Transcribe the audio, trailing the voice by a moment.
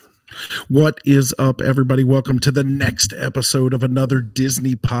What is up, everybody? Welcome to the next episode of another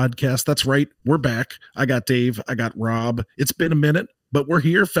Disney podcast. That's right, we're back. I got Dave, I got Rob. It's been a minute, but we're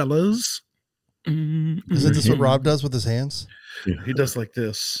here, fellas. Isn't this what Rob does with his hands? Yeah, he does like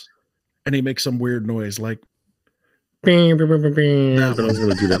this, and he makes some weird noise like. But I was going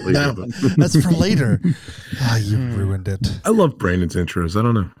to do that later. But. That's for later. Oh, you ruined it. I love Brandon's intros. I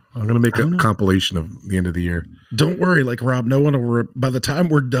don't know. I'm going to make a compilation of the end of the year. Don't worry, like Rob, no one will. By the time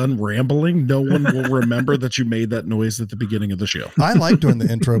we're done rambling, no one will remember that you made that noise at the beginning of the show. I like doing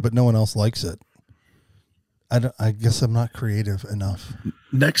the intro, but no one else likes it. I guess I'm not creative enough.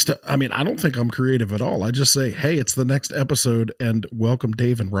 I don't think I'm creative at all. I just say, hey, it's the next episode, and welcome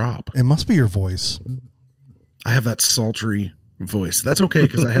Dave and Rob. It must be your voice. I have that sultry voice. That's okay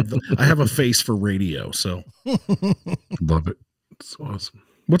because I have a face for radio. So love it. It's awesome.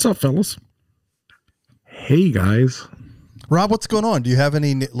 What's up, fellas? Hey guys, Rob, what's going on? Do you have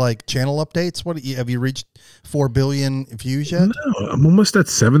any like channel updates? Have you reached 4 billion views yet? No, I'm almost at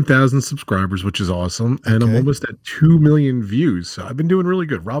 7,000 subscribers, which is awesome, and I'm almost at 2 million views. So I've been doing really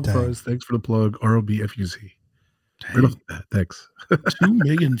good. Rob Fuzz, thanks for the plug. ROBFUZ. Thanks. 2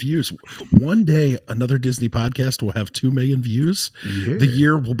 million views. One day, another Disney podcast will have 2 million views. Yeah. The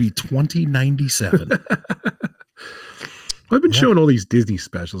year will be 2097. I've been showing all these Disney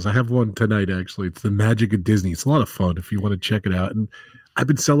specials. I have one tonight, actually. It's The Magic of Disney. It's a lot of fun if you want to check it out. And I've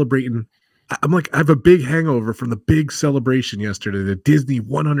been celebrating. I have a big hangover from the big celebration yesterday, the Disney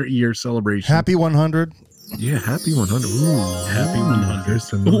 100-year celebration. Happy 100. Yeah, happy 100. Ooh, happy 100. There's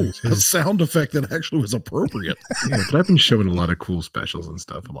some noise. A sound effect that actually was appropriate. Yeah, but I've been showing a lot of cool specials and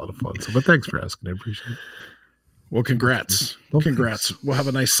stuff. A lot of fun. So, but thanks for asking. I appreciate it. Well, congrats. Congrats. We'll have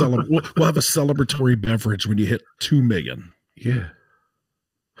a nice we'll have a celebratory beverage when you hit 2 million. Yeah.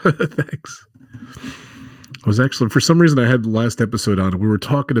 Thanks. I was actually, for some reason, I had the last episode on. We were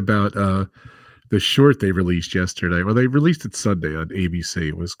talking about the short they released yesterday. Well, they released it Sunday on ABC.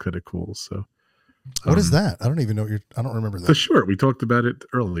 It was kind of cool. So. What is that? I don't even know I don't remember that. The short. We talked about it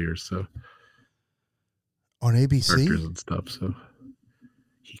earlier. So on ABC characters and stuff. So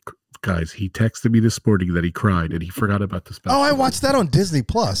he texted me this morning that he cried and he forgot about the special. Oh, I watched that on Disney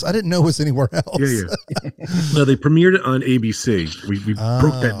Plus. I didn't know it was anywhere else. Yeah. No, they premiered it on ABC. We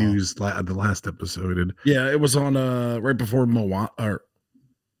broke that news the last episode, and it was on right before Moana or.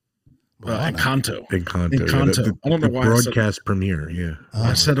 Encanto. Yeah, I don't know why broadcast premiere. Yeah,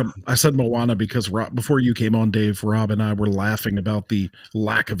 I said Moana because before you came on, Dave, Rob, and I were laughing about the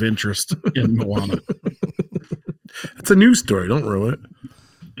lack of interest in Moana. It's a news story. Don't ruin it.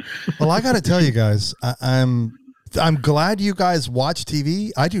 Well, I got to tell you guys, I'm glad you guys watch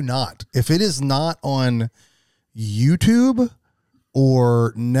TV. I do not. If it is not on YouTube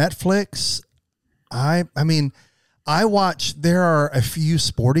or Netflix, I watch, there are a few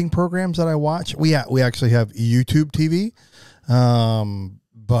sporting programs that I watch. We actually have YouTube TV.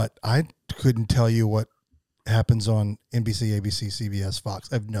 But I couldn't tell you what happens on NBC, ABC, CBS, Fox.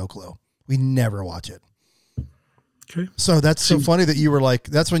 I have no clue. We never watch it. Okay. So that's so funny that you were like,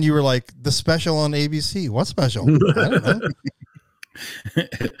 that's when you were like, the special on ABC. What special? I don't know.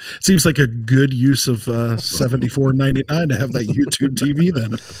 Seems like a good use of $74.99 to have that YouTube TV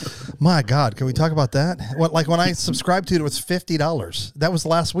then. My God, can we talk about that? Like when I subscribed to it, it was $50. That was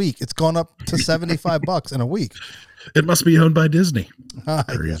last week. It's gone up to $75 in a week. It must be owned by Disney.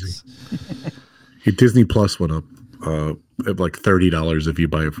 Crazy. Hey, Disney Plus went up at like $30 if you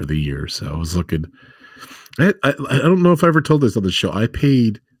buy it for the year. So I was looking. I don't know if I ever told this on the show. I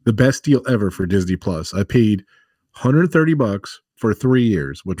paid the best deal ever for Disney Plus. I paid $130 for 3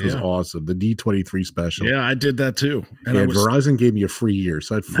 years, which was awesome. The D23 special. Yeah, I did that too. And Verizon gave me a free year.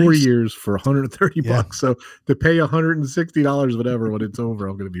 So I had 4 years for $130. So to pay $160, whatever, when it's over,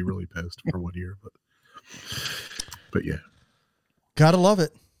 I'm going to be really pissed for 1 year. But yeah. Gotta love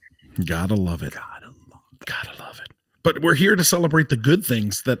it. Gotta love it. Gotta love it. But we're here to celebrate the good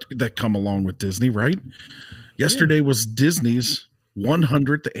things that come along with Disney, right? Yesterday was Disney's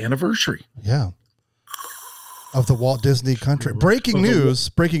 100th anniversary. Yeah. Of the Walt Disney Country. Breaking news.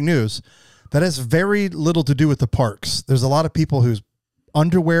 That has very little to do with the parks. There's a lot of people whose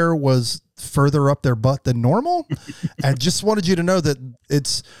underwear was further up their butt than normal. And just wanted you to know that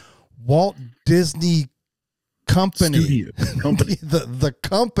it's Walt Disney Company. The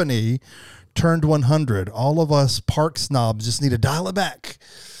company turned 100. All of us park snobs just need to dial it back.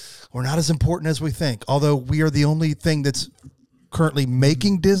 We're not as important as we think. Although we are the only thing that's currently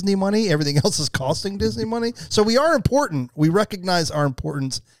making Disney money. Everything else is costing Disney money. So we are important. We recognize our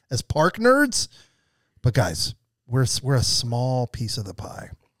importance as park nerds. But guys, we're a small piece of the pie.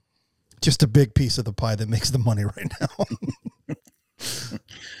 Just a big piece of the pie that makes the money right now.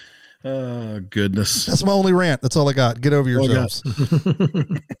 Oh, goodness. That's my only rant. That's all I got. Get over All I got. yourselves.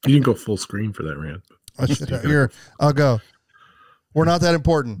 You didn't go full screen for that rant. Here, I'll go. We're not that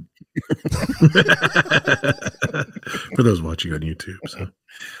important. For those watching on YouTube. So.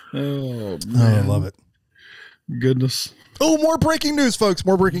 Oh, Oh, I man. love it. Goodness. Oh, more breaking news, folks.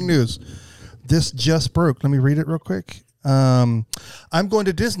 More breaking news. This just broke. Let me read it real quick. I'm going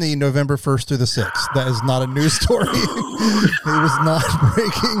to Disney November 1st through the 6th. That is not a news story. It was not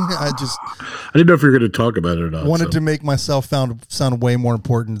breaking. I didn't know if you were going to talk about it or not. wanted to make myself sound way more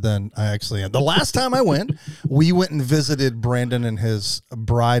important than I actually am. The last time I went, we went and visited Brandon and his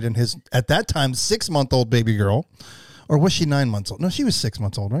bride and his, at that time, 6-month-old baby girl. Or was she 9 months old? No, she was 6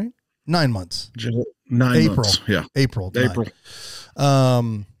 months old, right? 9 months. 9 April. months. Yeah. April. April.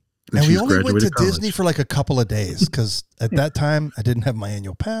 And we she's only went to graduated college. Disney for like a couple of days because at that time I didn't have my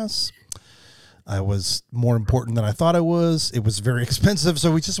annual pass. I was more important than I thought I was. It was very expensive.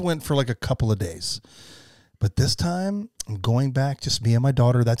 So we just went for like a couple of days. But this time I'm going back, just me and my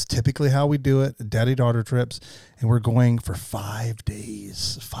daughter. That's typically how we do it. Daddy-daughter trips. And we're going for 5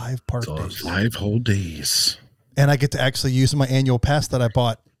 days, 5 park days. 5 whole days. And I get to actually use my annual pass that I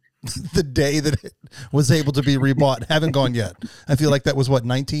bought the day that it was able to be rebought. Haven't gone yet. I feel like that was what,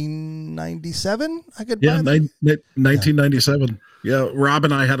 1997? I could Yeah, buy 1997. Yeah, Rob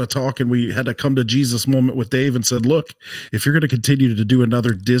and I had a talk, and we had a come to Jesus moment with Dave and said, look, if you're going to continue to do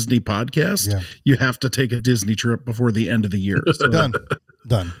another Disney podcast, you have to take a Disney trip before the end of the year. So, Done.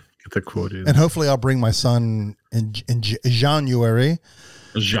 Get the quote in. And hopefully I'll bring my son in January.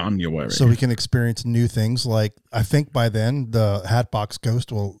 So we can experience new things. Like, I think by then the Hatbox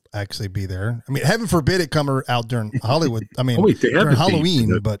Ghost will actually be there. I mean, heaven forbid it come out during Hollywood. I mean, they have during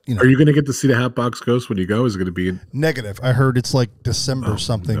Halloween, but you know. Are you going to get to see the Hatbox Ghost when you go? Is it going to be in? Negative. I heard it's like December is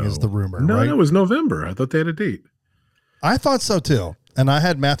the rumor. No, right? it was November. I thought they had a date. I thought so too. And I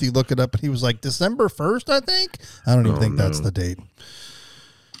had Matthew look it up, and he was like, December 1st, I think. I don't even think that's the date.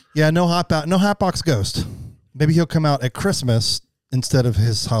 Yeah, no Hatbox Ghost. Maybe he'll come out at Christmas instead of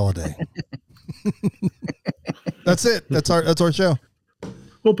his holiday. That's it. That's our show.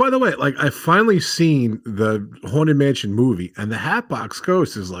 Well, by the way, like, I finally seen the Haunted Mansion movie, and the Hatbox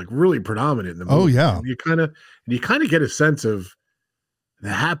Ghost is like really predominant in the movie. Oh yeah. And you kind of get a sense of the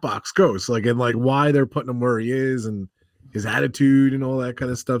Hatbox Ghost, like, and like why they're putting him where he is and his attitude and all that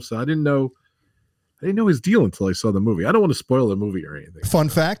kind of stuff. So I didn't know his deal until I saw the movie. I don't want to spoil the movie or anything. Fun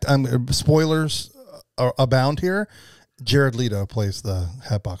fact, spoilers abound here. Jared Leto plays the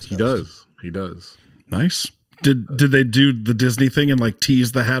Hatbox Ghost. He does. Nice. Did they do the Disney thing and like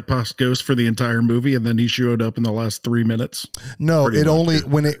tease the Hatbox Ghost for the entire movie, and then he showed up in the last 3 minutes? No,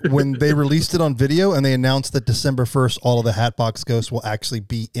 when they released it on video and they announced that December 1st, all of the Hatbox Ghosts will actually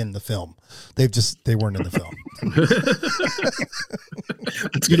be in the film. They weren't in the film.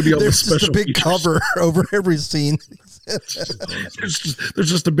 It's going to be on There's the special just a big features. cover over every scene. There's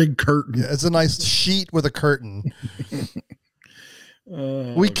just a big curtain. Yeah, it's a nice sheet with a curtain.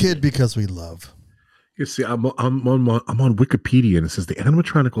 We kid because we love. You see, I'm on Wikipedia, and it says the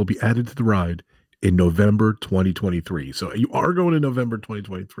animatronic will be added to the ride in November 2023. So you are going in November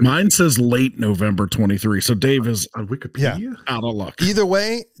 2023. Mine says late November 23. So Dave is on Wikipedia. out of luck. Either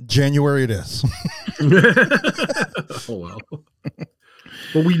way, January it is. Oh well.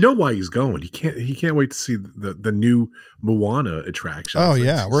 Well, we know why he's going. He can't wait to see the new Moana attraction. Oh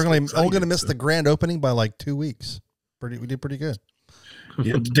yeah, we're gonna miss the grand opening by like 2 weeks. We did pretty good.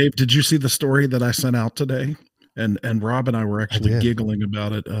 Yeah, Dave, did you see the story that I sent out today? And Rob and I were actually giggling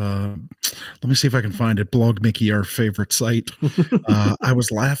about it. Let me see if I can find it. Blog Mickey, our favorite site. I was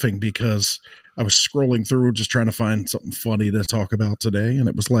laughing because I was scrolling through just trying to find something funny to talk about today, and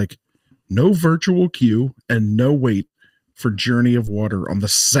it was like no virtual queue and no wait for Journey of Water on the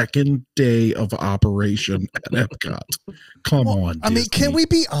second day of operation at Epcot. Come on, I mean, Disney. can we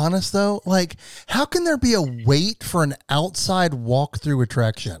be honest though? Like, how can there be a wait for an outside walkthrough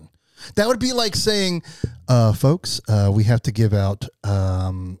attraction? That would be like saying, folks, we have to give out,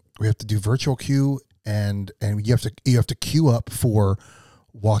 we have to do virtual queue, and you have to queue up for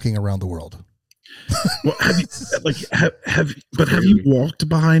walking around the world. Well, have you walked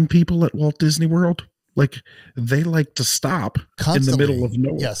behind people at Walt Disney World? Like, they like to stop Constantly. in the middle of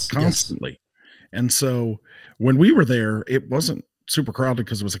nowhere constantly. And so when we were there, it wasn't super crowded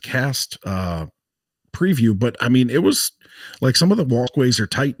because it was a cast preview, but I mean, it was like some of the walkways are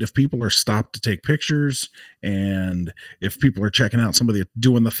tight if people are stopped to take pictures, and if people are checking out somebody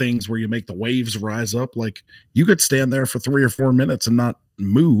doing the things where you make the waves rise up, like you could stand there for 3 or 4 minutes and not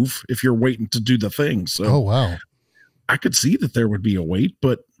move if you're waiting to do the thing. So oh wow, I could see that there would be a wait,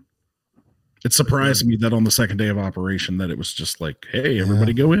 but It surprised me that on the second day of operation that it was just like, hey,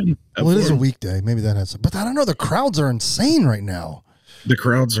 everybody go in. Well, it is a weekday. Maybe that has, but I don't know. The crowds are insane right now. The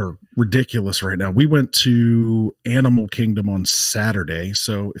crowds are ridiculous right now. We went to Animal Kingdom on Saturday.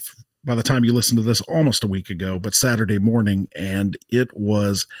 So if by the time you listen to this, almost a week ago, but Saturday morning, and it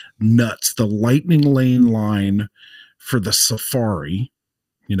was nuts. The Lightning Lane line for the safari,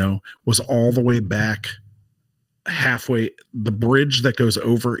 was all the way back halfway, the bridge that goes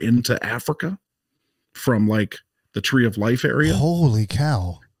over into Africa from like the Tree of Life area. Holy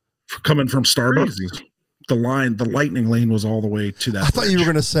cow. Coming from Starbucks. Crazy. The Lightning Lane was all the way to that. I thought you were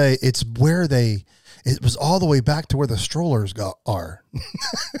going to say it was all the way back to where the strollers are.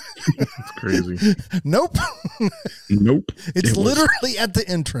 That's crazy. Nope. It's literally at the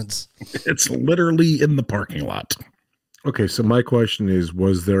entrance. It's literally in the parking lot. Okay, so my question is,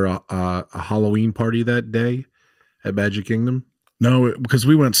 was there a Halloween party that day at Magic Kingdom? No, because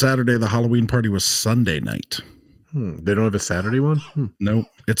we went Saturday. The Halloween party was Sunday night. They don't have a Saturday one? No,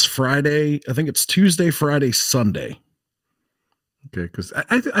 it's Friday. I think it's Tuesday, Friday, Sunday. Okay, because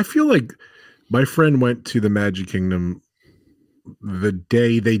I feel like my friend went to the Magic Kingdom the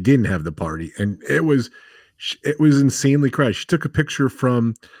day they didn't have the party, and it was insanely crowded. She took a picture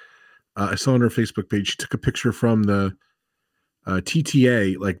from, I saw on her Facebook page, she took a picture from the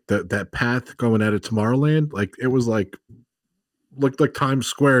TTA, like that path going out of Tomorrowland. Like it was looked like Times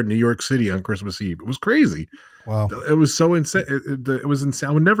Square in New York City on Christmas Eve. It was crazy. Wow. It was so insane. It was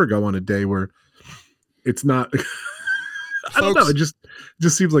insane. I would never go on a day where it's not. I don't know. It just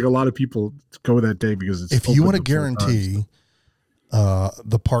seems like a lot of people go that day because it's. If you want to guarantee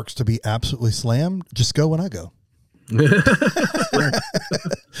the parks to be absolutely slammed, just go when I go. But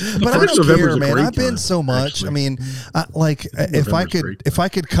I don't care, man. I've been so much. Actually. I mean, if I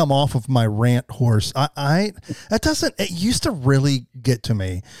could come off of my rant horse, it used to really get to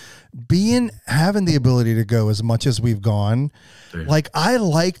me. Having the ability to go as much as we've gone, like I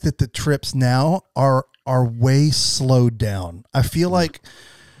like that the trips now are way slowed down. I feel like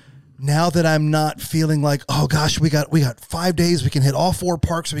now that I'm not feeling like, oh gosh, we got 5 days, we can hit all 4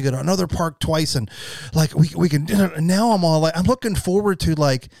 parks, we go to another park twice, and like we can. Now I'm all like, I'm looking forward to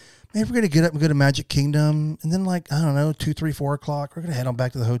like, maybe we're gonna get up and go to Magic Kingdom, and then like, I don't know, 2, 3, 4 o'clock, we're gonna head on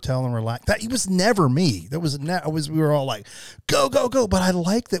back to the hotel and relax. That it was never me. We were all like, go. But I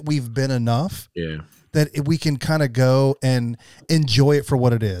like that we've been enough. Yeah. That we can kind of go and enjoy it for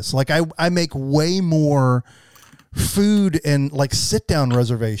what it is. Like I make way more food and like sit down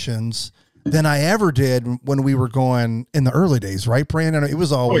reservations than I ever did when we were going in the early days, right, Brandon? It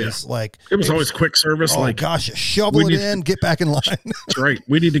was always always quick service. Oh, like, gosh, shovel it in, get back in line. That's right.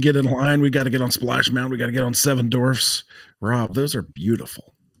 We need to get in line. We got to get on Splash Mountain. We got to get on Seven Dwarfs. Rob, those are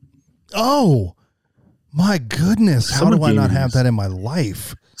beautiful. Oh my goodness. How do I not have that in my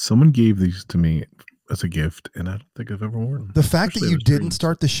life? Someone gave these to me as a gift, and I don't think I've ever worn them. The fact that you didn't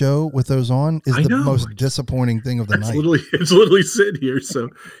start the show with those on is the most disappointing thing of the night. It's literally sitting here, so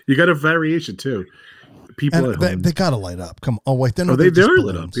you got a variation too. People at home, they gotta light up. Come on, wait, they are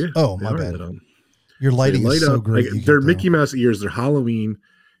lit up. Yeah. Oh, my bad. Your lighting is so great. They're Mickey Mouse ears. They're Halloween.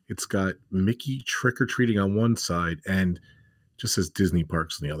 It's got Mickey trick or treating on one side and just says Disney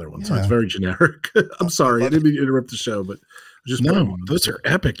Parks on the other one. Yeah. So it's very generic. I'm sorry, I didn't mean to interrupt the show, but. Those are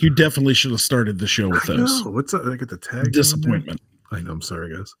epic. You definitely should have started the show with those. What's up? I get the tag. Disappointment. I know. I'm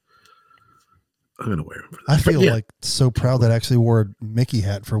sorry, guys. I'm gonna wear them. I feel like so proud that I actually wore a Mickey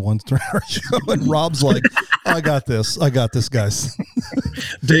hat for once during our show, and Rob's like, "I got this, guys."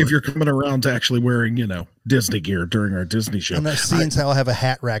 Dave, you're coming around to actually wearing, Disney gear during our Disney show. And that seeing how I have a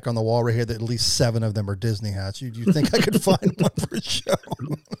hat rack on the wall right here that at least 7 of them are Disney hats. You think I could find one for a show?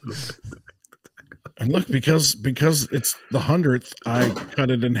 And look, because it's the 100th, I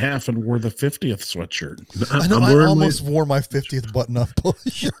cut it in half and wore the 50th sweatshirt. I know. I almost wore my 50th button-up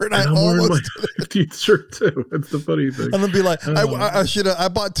shirt. I almost my 50th shirt too. That's the funny thing. And then be like, I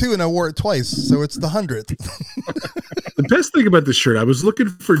bought 2 and I wore it twice, so it's the 100th. The best thing about this shirt, I was looking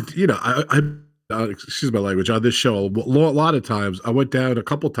for, excuse my language, on this show. A lot of times, I went down a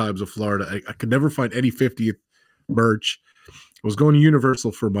couple times to Florida. I could never find any 50th merch. I was going to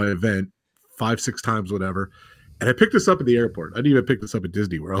Universal for my event 5-6 times, whatever. And I picked this up at the airport. I didn't even pick this up at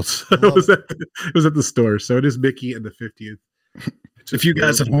Disney World. So it was at the store. So it is Mickey and the 50th. If you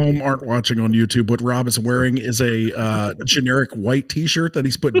guys at home aren't watching on YouTube, what Rob is wearing is a generic white T-shirt that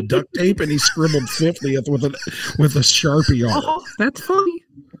he's put duct tape and he scribbled 50th with a Sharpie on. Oh, that's funny.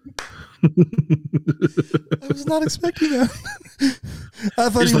 I was not expecting that. I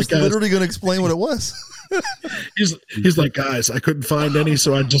thought he was literally going to explain what it was. He's like, guys, I couldn't find any,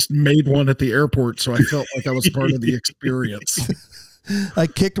 so I just made one at the airport, so I felt like I was part of the experience. I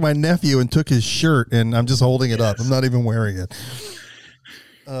kicked my nephew and took his shirt, and I'm just holding it up. I'm not even wearing it.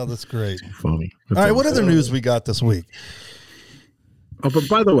 Oh, that's great. Funny. All right, what other news we got this week? Oh, but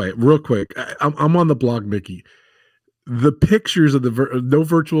by the way, real quick, I'm on the blog, Mickey. The pictures of the no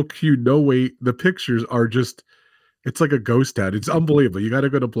virtual queue, no wait. The pictures are just, it's like a ghost town. It's unbelievable. You got to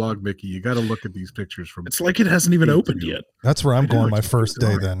go to blog, Mickey. You got to look at these pictures from. It's like it hasn't even opened yet. That's where I'm going my first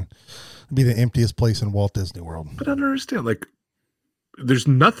day. Then it'll be the emptiest place in Walt Disney World. But I don't understand. Like, there's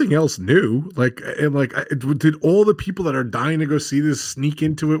nothing else new. Like, and like, did all the people that are dying to go see this sneak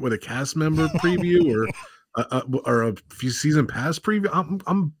into it with a cast member preview or a few season pass preview?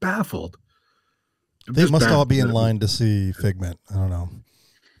 I'm baffled. They must all be in line to see Figment. I don't know.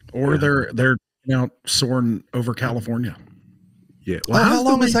 Or they're out soaring over California. Yeah. Well, how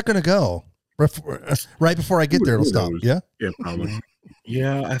long is that going to go? Right before I get there, it'll stop. Yeah. Yeah, probably.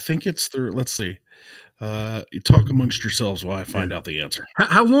 Yeah, I think it's through. Let's see. You talk amongst yourselves while I find out the answer.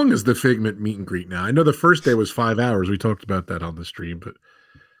 How long is the Figment meet and greet now? I know the first day was 5 hours. We talked about that on the stream, but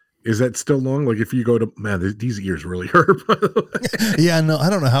is that still long? Like if you go to, man, these ears really hurt. By the way. Yeah, no, I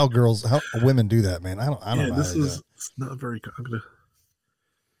don't know how women do that, man. I don't know. This is it's not very.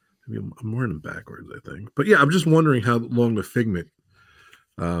 I'm wearing them backwards, I think. But yeah, I'm just wondering how long the Figment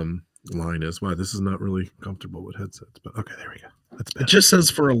line is. Wow, this is not really comfortable with headsets. But okay, there we go. That's bad. It just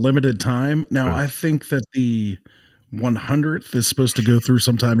says for a limited time. Now, I think that the 100th is supposed to go through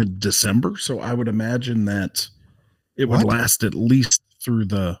sometime in December. So I would imagine that it would last at least through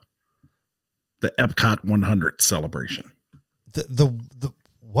the Epcot 100th celebration. The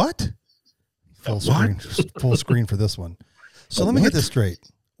what? Full screen for this one. So let me get this straight.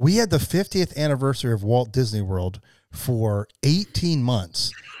 We had the 50th anniversary of Walt Disney World for 18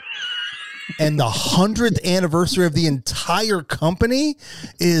 months. And the 100th anniversary of the entire company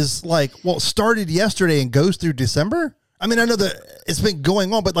is started yesterday and goes through December. I mean, I know that it's been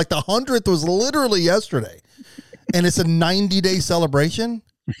going on, but like the 100th was literally yesterday. And it's a 90-day celebration.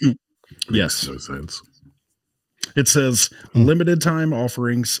 Yes. No sense. It says limited time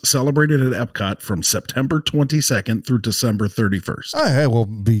offerings celebrated at Epcot from September 22nd through December 31st. Oh, hey,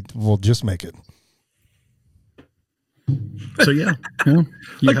 we'll just make it. So yeah. To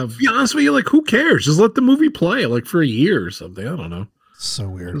be honest with you, like who cares? Just let the movie play like for a year or something. I don't know. So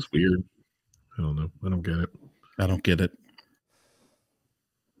weird. It's weird. I don't know. I don't get it. Don't get it.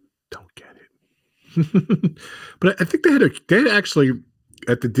 But I think they had actually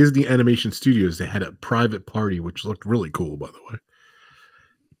at the Disney Animation Studios, they had a private party, which looked really cool, by the way.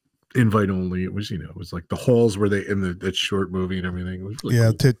 Invite only. It was, it was like the halls where they in that short movie and everything. It was really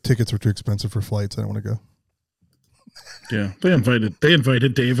cool. Tickets were too expensive for flights. I don't want to go. Yeah, they invited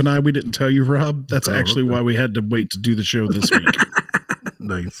Dave and I. We didn't tell you, Rob. That's actually why we had to wait to do the show this week.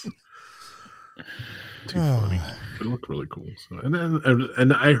 Nice. Too funny. It looked really cool. So,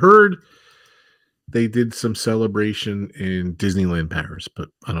 and I heard they did some celebration in Disneyland Paris, but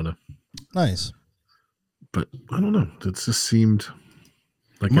I don't know. Nice. But I don't know. It just seemed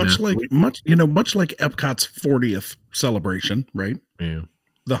like much like Epcot's 40th celebration, right? Yeah.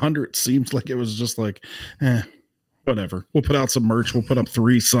 The 100th seems like it was just like, whatever. We'll put out some merch. We'll put up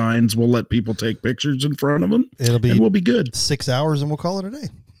 3 signs. We'll let people take pictures in front of them. We'll be good. 6 hours and we'll call it a day.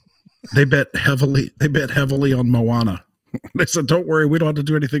 They bet heavily on Moana. They said, "Don't worry, we don't have to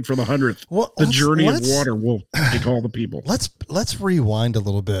do anything for the 100th. The journey of water will take all the people." Let's rewind a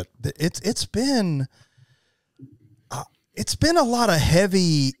little bit. It's been a lot of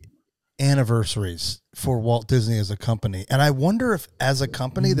heavy anniversaries for Walt Disney as a company, and I wonder if as a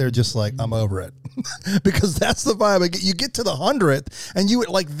company they're just like, I'm over it, because that's the vibe. You get to the 100th, and you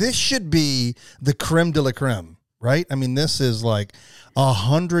like this should be the creme de la creme, right? I mean, this is like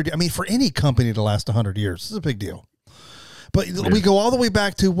 100. I mean, for any company to last 100 years, this is a big deal. But we go all the way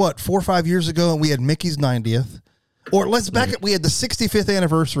back to 4 or 5 years ago, and we had Mickey's 90th. Or let's back up. We had the 65th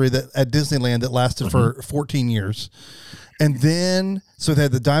anniversary at Disneyland that lasted for 14 years. And then, so they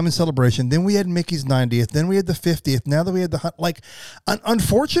had the Diamond Celebration. Then we had Mickey's 90th. Then we had the 50th. Now that we had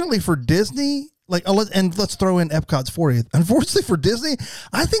unfortunately for Disney, and let's throw in Epcot's 40th. Unfortunately for Disney,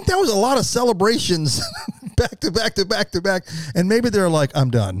 I think that was a lot of celebrations back to back to back to back. And maybe they're like,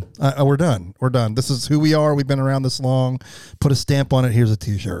 I'm done. We're done. We're done. This is who we are. We've been around this long. Put a stamp on it. Here's a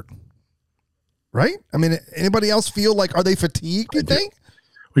t-shirt. Right? I mean, anybody else feel like, are they fatigued, you think?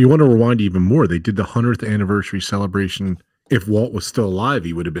 Well, you want to rewind even more. They did the 100th anniversary celebration. If Walt was still alive,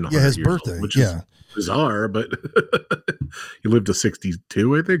 he would have been 100 his years birthday, old, which is bizarre, but he lived to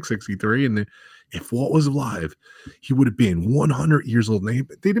 62, I think, 63. And if Walt was alive, he would have been 100 years old. And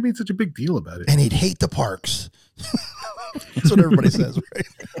they'd have made such a big deal about it. And he'd hate the parks. That's what everybody says, right?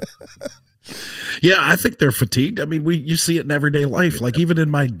 Yeah, I think they're fatigued. I mean, you see it in everyday life. Like even in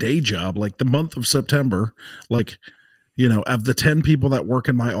my day job, like the month of September, like of the 10 people that work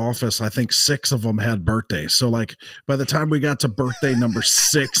in my office, I think 6 of them had birthdays. So like by the time we got to birthday number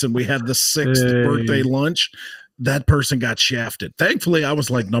 6 and we had the 6th birthday lunch, that person got shafted. Thankfully, I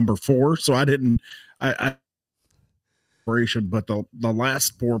was like number 4, so I didn't. But the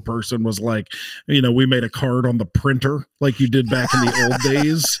last poor person was like, we made a card on the printer like you did back in the old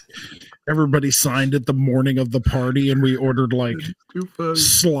days. Everybody signed it the morning of the party, and we ordered like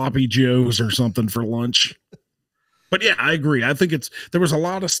sloppy joes or something for lunch. But yeah, I agree. I think there was a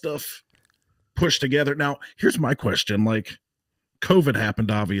lot of stuff pushed together. Now, here's my question: like, COVID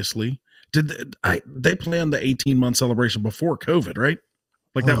happened, obviously. Did they planned the 18-month celebration before COVID, right?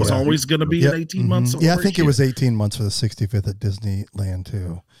 Like that was always going to be an 18 months. Yeah, I think it was 18 months for the 65th at Disneyland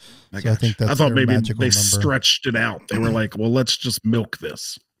too. I think that's. I thought maybe they stretched it out. They were like, "Well, let's just milk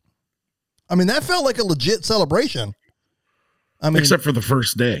this." I mean, that felt like a legit celebration. I mean, except for the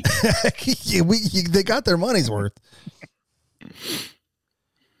first day, they got their money's worth.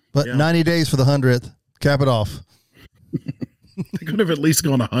 But 90 days for the 100th. Cap it off. They could have at least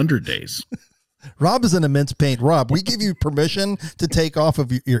gone 100 days. Rob is an immense pain. Rob, we give you permission to take off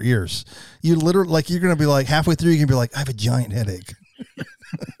of your ears. You literally, like, you're going to be like halfway through, you're going to be like, I have a giant headache.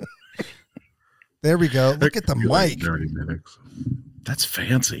 There we go. Look at the mic. 30 minutes. That's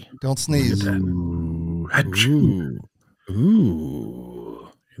fancy. Don't sneeze. Ooh.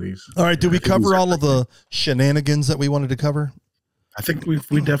 All right. Did we cover all of the shenanigans that we wanted to cover? I think we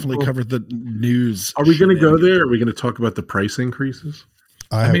definitely covered the news. Are we going to go there? Are we going to talk about the price increases?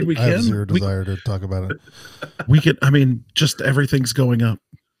 I have zero desire to talk about it. We could. I mean, just everything's going up.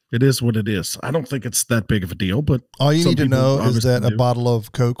 It is what it is. I don't think it's that big of a deal, but all you need to know is that a bottle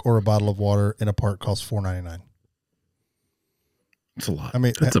of Coke or a bottle of water in a park costs $4.99. It's a lot. I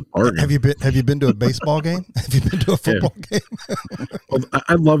mean, that's a bargain. Have you been to a baseball game? Have you been to a football game? Well,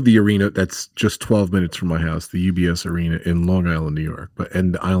 I love the arena that's just 12 minutes from my house, the UBS Arena in Long Island, New York.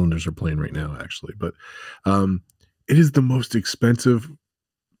 And the Islanders are playing right now, actually. But it is the most expensive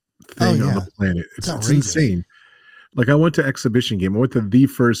thing on the planet. It's insane. Like I went to exhibition game. I went to the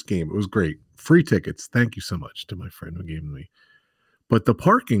first game. It was great. Free tickets. Thank you so much to my friend who gave me. But the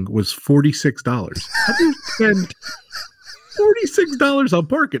parking was $46. How do you spend $46 on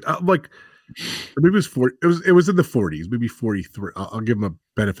parking? Like maybe it was 40. It was in the 40s, maybe 43. I'll give them a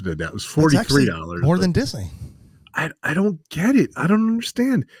benefit of that. It was $43. More than Disney. I don't get it. I don't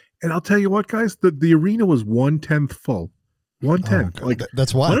understand. And I'll tell you what, guys, the arena was 1/10 full. 1/10. Like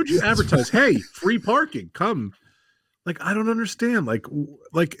that's why. Why don't you advertise? Hey, free parking, come. Like I don't understand. Like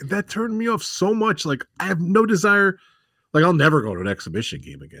that turned me off so much. Like I have no desire. Like I'll never go to an exhibition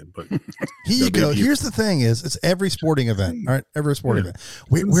game again. But here you go. Here's the thing: it's every sporting event. All right, every sporting event.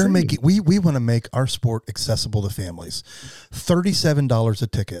 We want to make our sport accessible to families. $37 a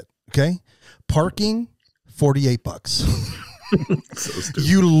ticket. Okay, parking $48. So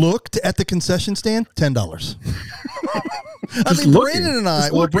you looked at the concession stand, $10. I mean, Brandon and I.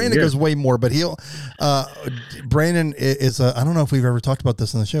 Well, Brandon goes way more, but Brandon is I don't know if we've ever talked about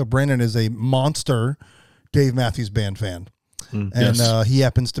this on the show. Brandon is a monster Dave Matthews Band fan. And he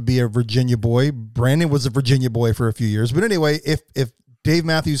happens to be a Virginia boy. Brandon was a Virginia boy for a few years. But anyway, if Dave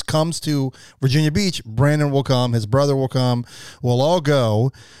Matthews comes to Virginia Beach, Brandon will come. His brother will come. We'll all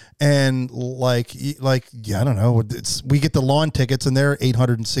go. And I don't know. We get the lawn tickets, and they're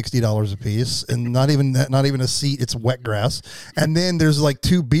 $860 a piece, and not even a seat. It's wet grass. And then there's like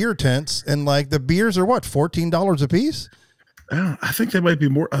 2 beer tents, and like the beers are what, $14 a piece. I think they might be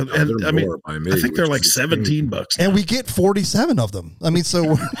more. I think they're like $17 now. And we get 47 of them. I mean,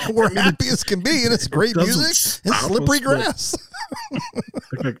 so we're happy as can be, and it's great music and slippery grass.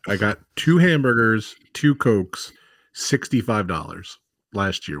 I got 2 hamburgers, 2 Cokes, $65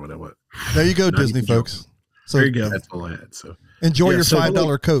 last year when I went. There you go, Disney folks. So there you go. That's all I had. So enjoy your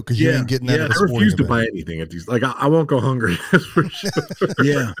 $5 Coke because you ain't getting that. I refuse to buy anything at these. Like I won't go hungry. That's for sure.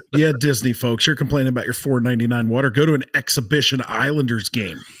 Yeah, Disney folks, you're complaining about your $4.99 water. Go to an exhibition Islanders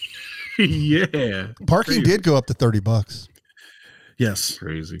game. Yeah, parking did go up to $30. Yes,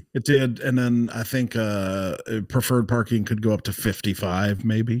 crazy. It did, and then I think preferred parking could go up to 55,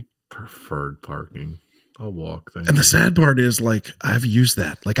 maybe. Preferred parking. I'll walk. And the sad part is, like, I've used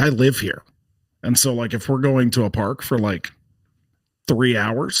that. Like, I live here. And so, like, if we're going to a park for, like, 3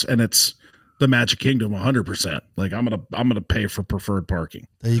 hours and it's the Magic Kingdom 100%, like, I'm gonna pay for preferred parking.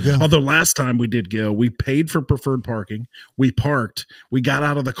 There you go. Although last time we did go, we paid for preferred parking. We parked. We got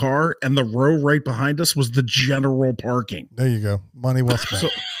out of the car, and the row right behind us was the general parking. There you go. Money well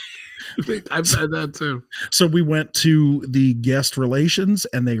spent. I've had that too. So we went to the guest relations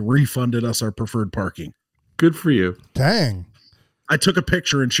and they refunded us our preferred parking. Good for you. Dang. I took a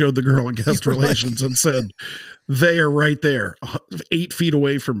picture and showed the girl in guest relations and said, they are right there, 8 feet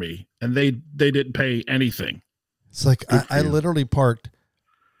away from me. And they didn't pay anything. It's like I literally parked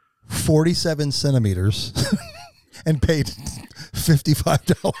 47 centimeters and paid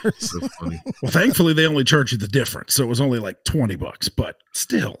 $55. So funny. Well, thankfully they only charge you the difference. So it was only like $20, but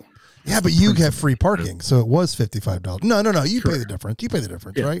still. Yeah, but you have free parking. So it was $55. No. You pay the difference. You pay the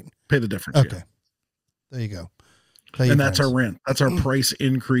difference, Yeah, right? Pay the difference. Okay. Yeah. There you go. And that's our rant. That's our price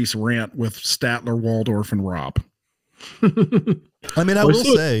increase rant with Statler, Waldorf, and Rob. I mean, I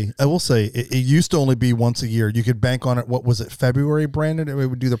will say, it used to only be once a year. You could bank on it. What was it, February, Brandon? It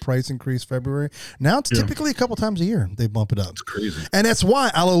would do the price increase February. Now it's typically a couple times a year they bump it up. It's crazy. And that's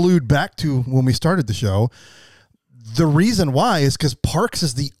why I'll allude back to when we started the show. The reason why is because Parks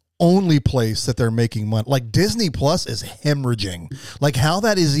is the only place that they're making money. Like Disney Plus is hemorrhaging. Like how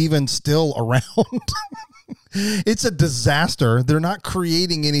that is even still around. It's a disaster. They're not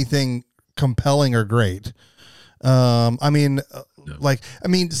creating anything compelling or great. Season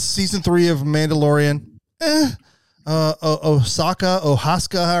 3 of Mandalorian,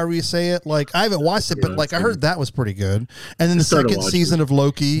 Ohaska, however you say it. Like I haven't watched it, but like I heard that was pretty good. And then the second season of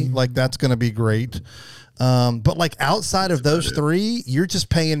Loki, like that's going to be great. But like outside of those three, you're just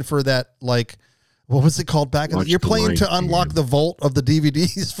paying for that. Like, what was it called back? You're playing to unlock the vault of the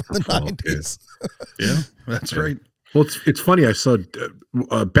DVDs from the 90s. Yeah, that's right. Well, it's funny. I saw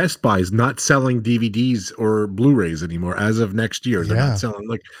Best Buy is not selling DVDs or Blu-rays anymore as of next year. They're not selling.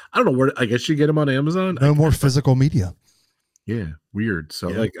 Like I don't know where. I guess you get them on Amazon. No more physical media. Yeah, weird. So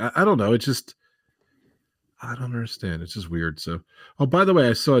like I don't know. It's just I don't understand. It's just weird. So by the way,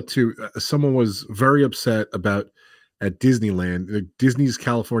 I saw it too. Someone was very upset about at Disneyland, Disney's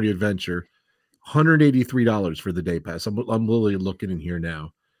California Adventure, $183 for the day pass. I'm literally looking in here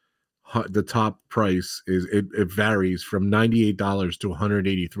now. The top price is it varies from $98 to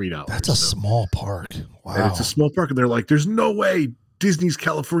 $183. That's a small park. Wow. And it's a small park. And they're like, there's no way Disney's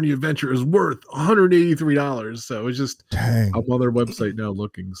California Adventure is worth $183. So it's just, I'm on their website now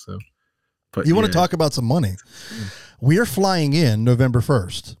looking. So, but you want to talk about some money? We are flying in November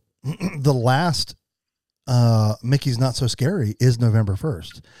 1st. The last Mickey's Not So Scary is November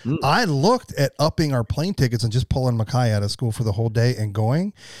 1st. I looked at upping our plane tickets and just pulling Makai out of school for the whole day and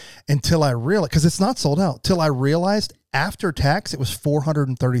going until I realized, because it's not sold out, till I realized after tax it was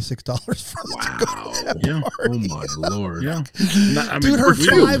 $436 for us to go to that party. Oh my Lord. Yeah. Dude, her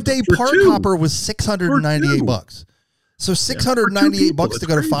 5-day park hopper was $698. So $698 to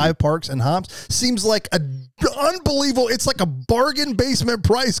go to 5 parks and hops seems like a unbelievable. It's like a bargain basement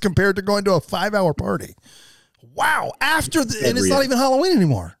price compared to going to a 5-hour party. Wow. And it's not even Halloween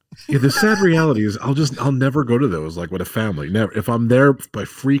anymore. Yeah, the sad reality is I'll never go to those like with a family. Never. If I'm there by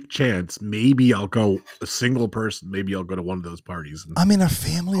freak chance, maybe I'll go a single person. Maybe I'll go to one of those parties. I mean, a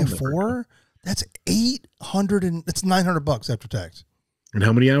family of 4, that's it's $900 after tax. And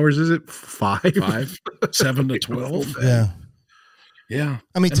how many hours is it? 5? 7 to 12. Yeah.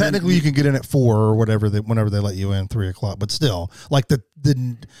 I mean, technically you can get in at 4 or whatever whenever they let you in, 3 o'clock, but still like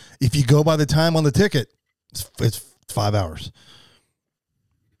if you go by the time on the ticket, it's 5 hours.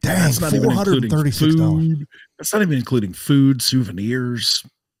 Dang, that's not $436. That's not even including food, souvenirs.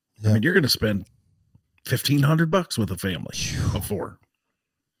 Yep. I mean, you're going to spend $1,500 with a family of 4.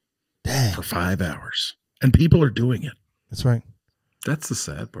 Dang. For 5 hours. And people are doing it. That's right. That's the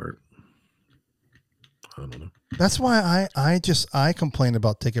sad part. I don't know. That's why I complain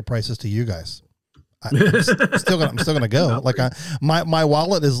about ticket prices to you guys. I'm still gonna go. Like my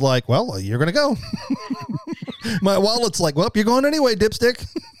wallet is like, well, you're gonna go. My wallet's like, well, you're going anyway, dipstick.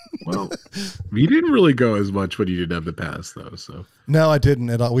 Well, we didn't really go as much when you didn't have the pass, though. So no, I didn't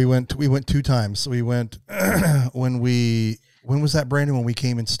at all. We went 2 times. We went when was that, Brandon? When we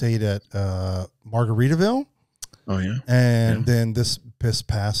came and stayed at Margaritaville. Oh yeah, and then this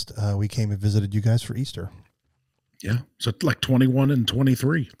past we came and visited you guys for Easter. Yeah, so like 21 and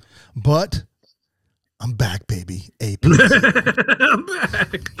 23. But I'm back, baby. AP.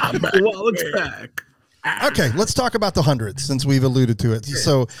 I'm back. Wallet's back. Okay, let's talk about the hundreds since we've alluded to it.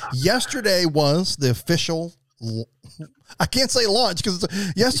 So yesterday was the official. I can't say launch because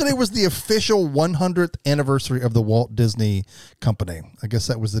yesterday was the official 100th anniversary of the Walt Disney Company. I guess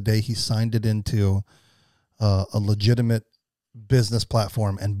that was the day he signed it into a legitimate business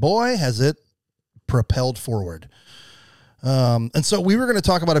platform, and boy, has it propelled forward. And so we were going to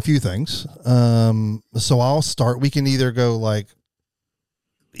talk about a few things. So I'll start. We can either go like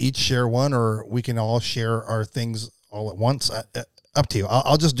each share one, or we can all share our things all at once. up to you.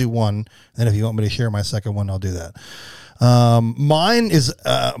 I'll just do one. And if you want me to share my second one, I'll do that. Mine is,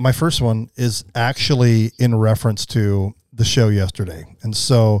 my first one is actually in reference to the show yesterday. And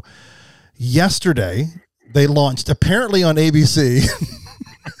so yesterday they launched apparently on ABC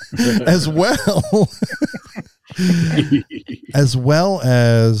as well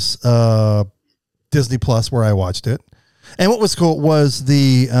as Disney Plus, where I watched it. And what was cool was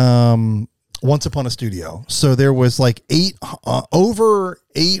the Once Upon a Studio. So there was like over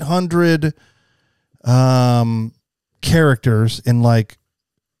 800 characters in like,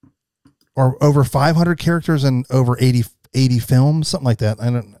 or over 500 characters in over 80 films, something like that.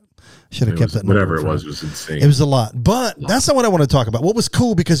 I should have kept that. Whatever it was insane. It was a lot, but that's not what I want to talk about. What was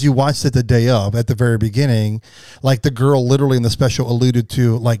cool, because you watched it the day of, at the very beginning, like the girl literally in the special alluded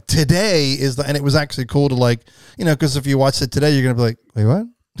to, like, today is and it was actually cool to, like, you know, because if you watch it today, you're going to be like, wait, what?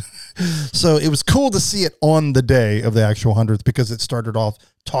 So it was cool to see it on the day of the actual 100th, because it started off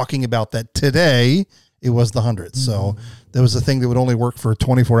talking about that today it was the 100th. So there was a thing that would only work for a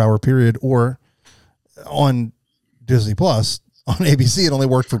 24-hour period, or on Disney Plus. On ABC, it only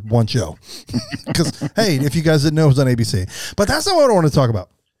worked for one show. Because, hey, if you guys didn't know, it was on ABC. But that's not what I want to talk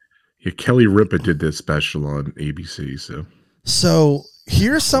about. Yeah, Kelly Ripa did this special on ABC. So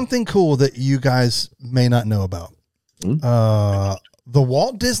here's something cool that you guys may not know about. The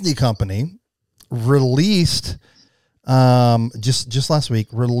Walt Disney Company released, just last week,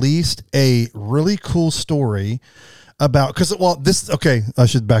 released a really cool story about, because, well, okay, I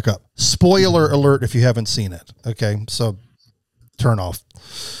should back up. Spoiler alert if you haven't seen it. Okay, so turn off.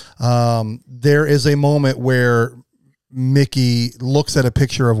 There is a moment where Mickey looks at a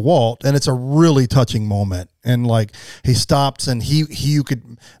picture of Walt, and it's a really touching moment. And like, he stops, and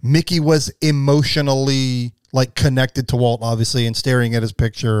Mickey was emotionally like connected to Walt, obviously, and staring at his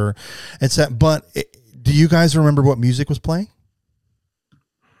picture. Do you guys remember what music was playing?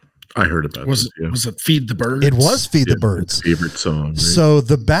 I heard about it. Was it Feed the Birds? It was Feed the Birds. Favorite song. Right? So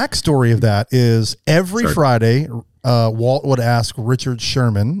the backstory of that is every Friday, Walt would ask Richard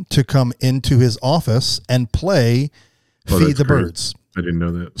Sherman to come into his office and play Feed the Birds. I didn't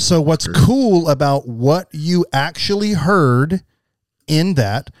know that. So what's cool about what you actually heard in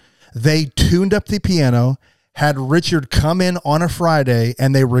that, they tuned up the piano, had Richard come in on a Friday,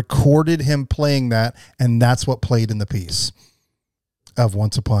 and they recorded him playing that, and that's what played in the piece of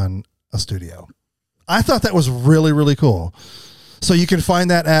Once Upon a Studio. I thought that was really, really cool. So you can find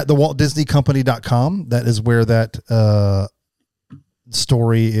that at thewaltdisneycompany.com. That is where that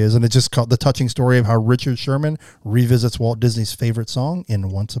story is. And it's just called The Touching Story of How Richard Sherman Revisits Walt Disney's Favorite Song in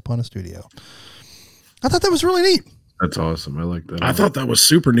Once Upon a Studio. I thought that was really neat. That's awesome. I like that. I thought that was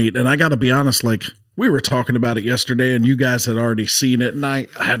super neat. And I got to be honest, like, we were talking about it yesterday, and you guys had already seen it, and I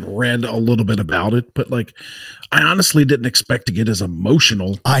had read a little bit about it, but like, I honestly didn't expect to get as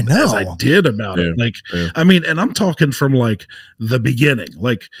emotional as I did about it. Like, I mean, and I'm talking from like the beginning.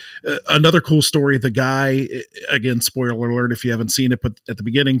 Like, another cool story, the guy, again, spoiler alert if you haven't seen it, but at the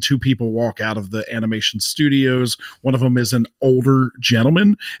beginning, two people walk out of the animation studios. One of them is an older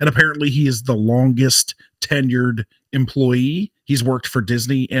gentleman, and apparently he is the longest tenured employee. He's worked for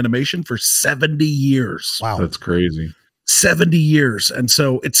Disney Animation for 70 years. Wow. That's crazy. 70 years. And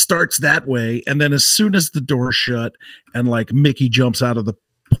so it starts that way. And then as soon as the door shut and like Mickey jumps out of the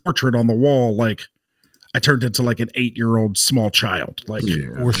portrait on the wall, like, I turned into like an 8-year-old small child. Like,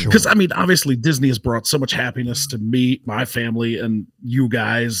 because I mean, obviously Disney has brought so much happiness to me, my family, and you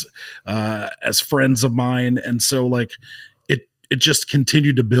guys as friends of mine. And so like, it just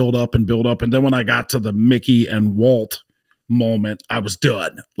continued to build up and build up. And then when I got to the Mickey and Walt moment, I was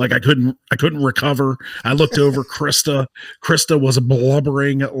done. Like, I couldn't recover. I looked over Krista. Krista was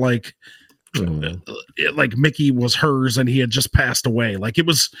blubbering like Mickey was hers and he had just passed away. Like, it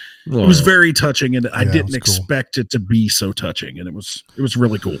was very touching, and I didn't expect it to be so touching, and it was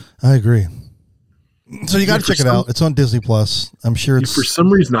really cool. I agree. So you got to check it out. It's on Disney Plus. I'm sure it's, for some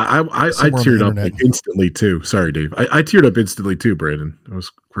reason I teared up like instantly too. Sorry, Dave. I teared up instantly too, Brandon. It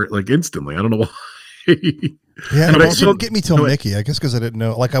was great, like instantly. I don't know why. Yeah, but it didn't get me till Mickey, I guess, because I didn't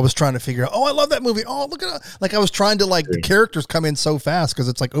know. Like, I was trying to figure out, oh, I love that movie. Oh, look at it. Like, I was trying to, like, the characters come in so fast because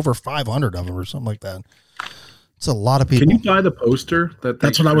it's like over 500 of them or something like that. It's a lot of people. Can you buy the poster?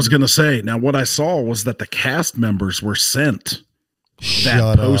 That's what I was going to say. Now, what I saw was that the cast members were sent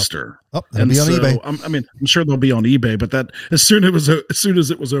that poster. Oh, it'll be on eBay. I mean, I'm sure they'll be on eBay, but that as soon as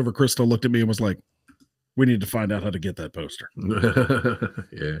it was over, Crystal looked at me and was like, we need to find out how to get that poster.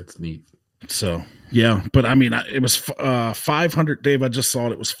 Yeah, it's neat. So, yeah, but I mean, it was 500, Dave, I just saw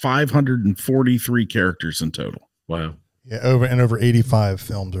it. It was 543 characters in total. Wow. Yeah, over 85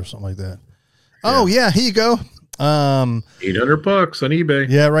 films or something like that. Oh, yeah, here you go. $800 on eBay.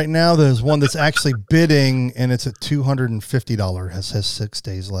 Yeah, right now there's one that's actually bidding, and it's at $250. Has 6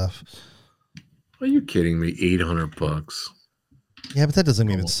 days left. Are you kidding me? $800. Yeah, but that doesn't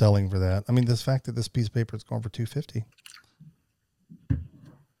mean it's selling for that. I mean, the fact that this piece of paper is going for $250.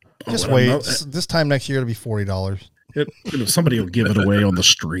 Just wait. This time next year it'll be $40. Somebody will give it away on the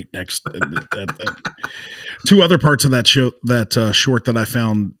street next. Two other parts of that show, that short that I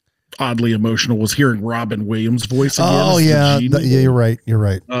found oddly emotional, was hearing Robin Williams' voice again. Oh yeah, you're right. You're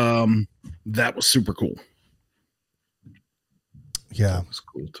right. That was super cool. Yeah, that was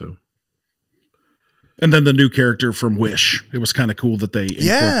cool too. And then the new character from Wish. It was kind of cool that they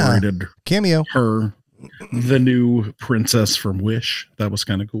incorporated cameo her, the new princess from Wish. That was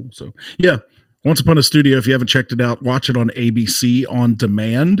kind of cool. So yeah, Once Upon a Studio. If you haven't checked it out, watch it on ABC on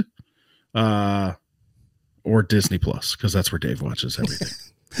demand, or Disney Plus, because that's where Dave watches everything.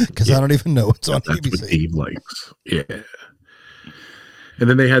 Because I don't even know it's on that's ABC. What Dave likes. Yeah. And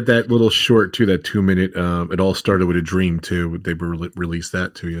then they had that little short too, that 2-minute. It all started with a dream too. They released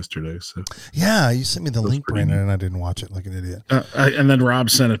that too yesterday. So yeah, you sent me the link, Brandon, and I didn't watch it like an idiot. And then Rob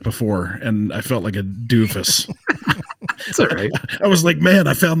sent it before, and I felt like a doofus. It's all right. I was like, man,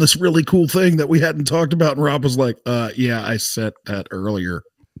 I found this really cool thing that we hadn't talked about, and Rob was like, yeah, I sent that earlier,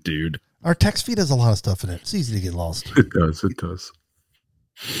 dude. Our text feed has a lot of stuff in it. It's easy to get lost. It does. It does.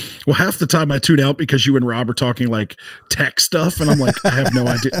 Well, half the time I tune out because you and Rob are talking like tech stuff, and I'm like, I have no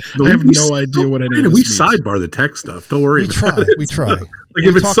idea. I have no idea what any of this means. Sidebar the tech stuff. Don't worry. We try. Like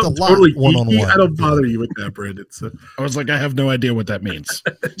if it's something totally one-on-one. I don't bother you with that, Brandon. So. I was like, I have no idea what that means.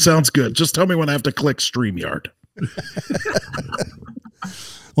 Sounds good. Just tell me when I have to click StreamYard.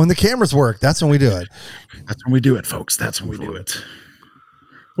 When the cameras work, that's when we do it. That's when we do it, folks. That's when we do it.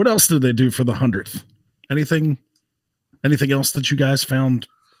 What else did they do for the 100th? Anything else that you guys found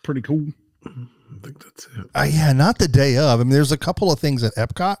pretty cool? I think that's it. Yeah, not the day of. I mean, there's a couple of things at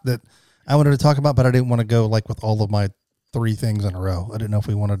Epcot that I wanted to talk about, but I didn't want to go like with all of my 3 things in a row. I didn't know if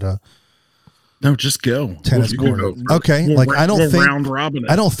we wanted to. No, just go. Tennis court. Okay, I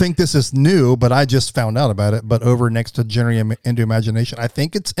don't think this is new, but I just found out about it. But over next to Journey into Imagination, I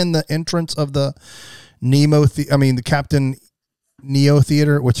think it's in the entrance of the the Captain Neo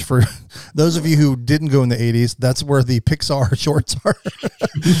Theater, which for those of you who didn't go in the 80s, that's where the Pixar shorts are.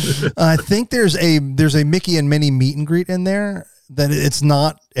 I think there's a Mickey and Minnie meet and greet in there that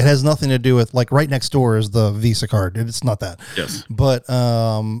it has nothing to do with, like, right next door is the Visa card. It's not that. Yes.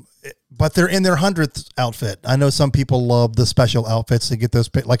 But they're in their 100th outfit. I know some people love the special outfits. They get those,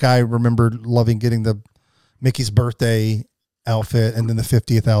 like I remember loving getting the Mickey's birthday outfit and then the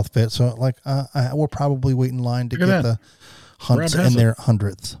 50th outfit. So like, we'll probably wait in line to get the hunts in their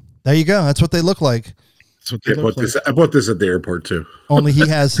 100th. There you go. That's what they look like. That's what they look like. I bought this at the airport too. Only he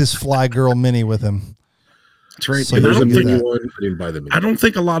has his Fly Girl Mini with him. That's right. So I didn't buy them. I don't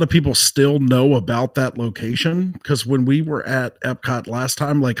think a lot of people still know about that location, because when we were at Epcot last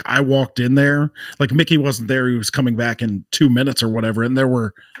time, like I walked in there, like Mickey wasn't there. He was coming back in 2 minutes or whatever. And there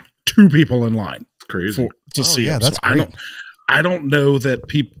were 2 people in line. It's crazy to see him. That's great. I don't know that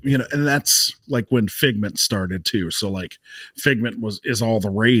people, and that's like when Figment started too. So like Figment is all the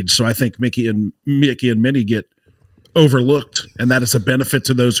rage. So I think Mickey and Minnie get overlooked, and that is a benefit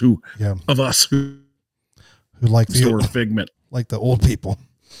to those who like the Figment, like the old people.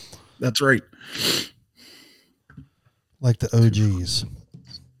 That's right. Like the OGs.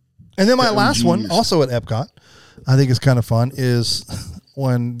 And then my last one, also at Epcot, I think is kind of fun, is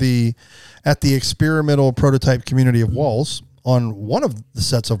when at the experimental prototype community of walls, on one of the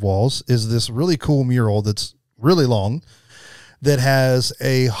sets of walls is this really cool mural that's really long that has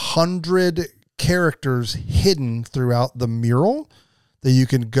 100 characters hidden throughout the mural that you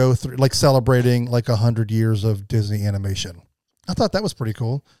can go through, like celebrating like 100 years of Disney animation. I thought that was pretty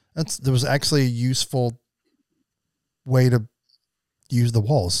cool. There was actually a useful way to use the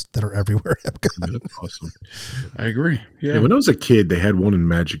walls that are everywhere. That's awesome. I agree. Yeah. When I was a kid, they had one in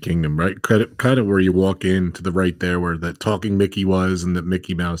Magic Kingdom, right? Kind of where you walk in to the right there, where that talking Mickey was, and that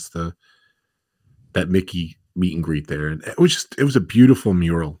Mickey Mouse, that Mickey meet and greet there, and it was a beautiful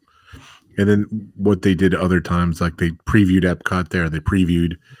mural. And then what they did other times, like they previewed Epcot there, they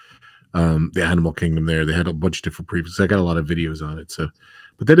previewed the Animal Kingdom there. They had a bunch of different previews. I got a lot of videos on it. So,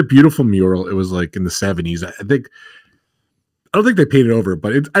 but they had a beautiful mural. It was like in the 70s. I don't think they painted over it,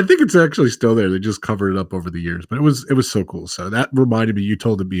 but I think it's actually still there. They just covered it up over the years, but it was so cool. So that reminded me, you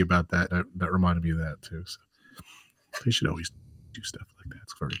told me about that. That reminded me of that too. So they should always do stuff like that.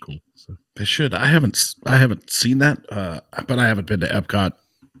 It's very cool. So they should. I haven't seen that, but I haven't been to Epcot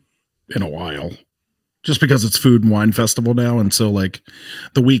in a while. just because it's food and wine festival now. And so like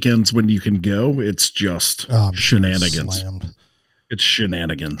the weekends when you can go, it's just shenanigans. It's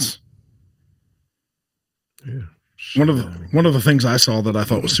shenanigans. Yeah. One of the things I saw that I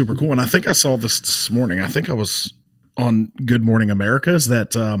thought was super cool, and I think I saw this morning. I think I was on Good Morning America. Is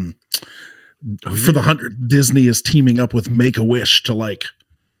that for the 100, Disney is teaming up with Make-A-Wish to like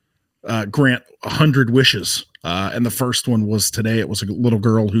grant 100 wishes. And the first one was today. It was a little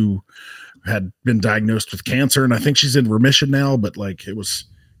girl who had been diagnosed with cancer, and I think she's in remission now. But like it was,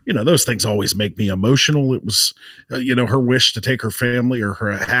 those things always make me emotional. It was, her wish to take her family or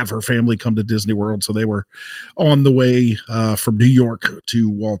have her family come to Disney World. So they were on the way from New York to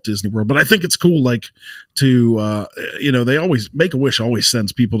Walt Disney World. But I think it's cool, like to, they always Make-A-Wish always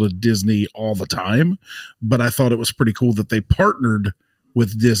sends people to Disney all the time. But I thought it was pretty cool that they partnered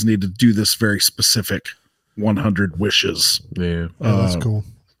with Disney to do this very specific 100 wishes. Yeah. That's cool.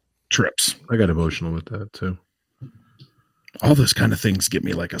 Trips. I got emotional with that too. All those kind of things get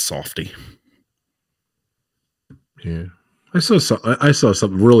me like a softie. Yeah. I saw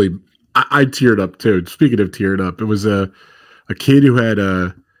something really, I teared up too. Speaking of teared up, it was a kid who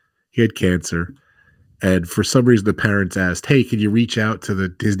had cancer. And for some reason, the parents asked, "Hey, can you reach out to the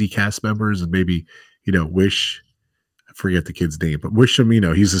Disney cast members and maybe, wish," I forget the kid's name, but wish him,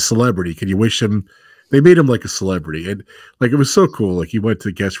 he's a celebrity. Can you wish him? They made him like a celebrity. And like, it was so cool. Like he went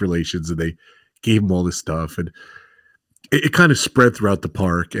to guest relations and they gave him all this stuff. And it kind of spread throughout the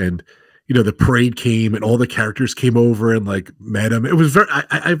park, and the parade came, and all the characters came over and like met him. It was very.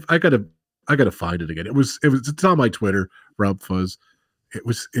 I gotta find it again. It's on my Twitter, Rob Fuzz.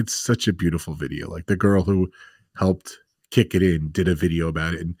 It's such a beautiful video. Like the girl who helped kick it in did a video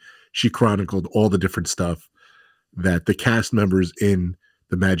about it, and she chronicled all the different stuff that the cast members in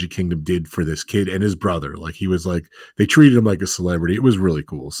the Magic Kingdom did for this kid and his brother. Like he was like, they treated him like a celebrity. It was really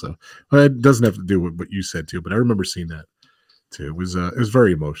cool. So it doesn't have to do with what you said too, but I remember seeing that too. It was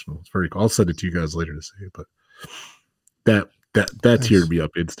very emotional. It's very cool. I'll send it to you guys later to see it, but that nice. Teared me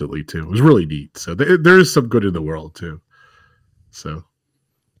up instantly too. It was really neat. So there is some good in the world too. So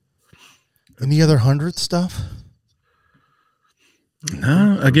any other 100 stuff?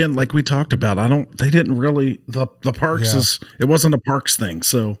 No, again, like we talked about, they didn't really, the parks it wasn't a parks thing.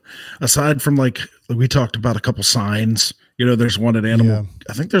 So aside from like, we talked about a couple signs, there's one at Animal,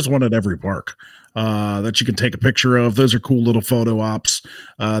 I think there's one at every park that you can take a picture of. Those are cool little photo ops.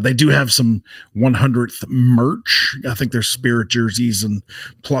 They do have some 100th merch. I think there's Spirit jerseys and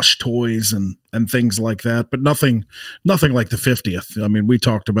plush toys and things like that, but nothing like the 50th. I mean, we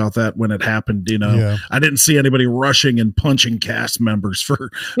talked about that when it happened, I didn't see anybody rushing and punching cast members for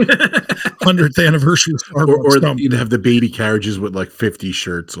 100th anniversary. Or you'd have the baby carriages with like 50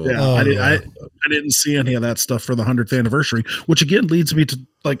 shirts. I didn't see any of that stuff for the 100th anniversary, which again leads me to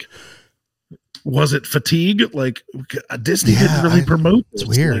like, was it fatigue? Like Disney didn't really promote this.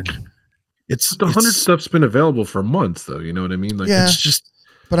 It's weird. Like, the 100 stuff's been available for months though. You know what I mean? Like it's just,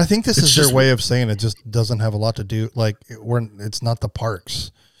 but I think this is their way of saying it just doesn't have a lot to do. Like it's not the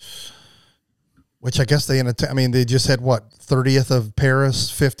parks, which I guess they just had what 30th of Paris,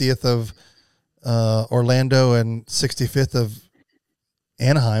 50th of Orlando, and 65th of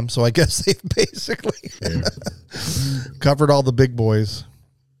Anaheim. So I guess they basically covered all the big boys.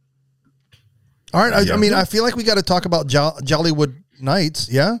 All right. I mean, I feel like we got to talk about Jollywood Nights.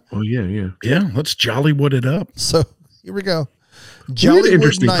 Yeah. Oh yeah. Let's Jollywood it up. So here we go. We had an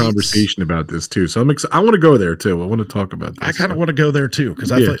interesting conversation about this too. So I want to go there too. I want to talk about this. I kind of want to go there too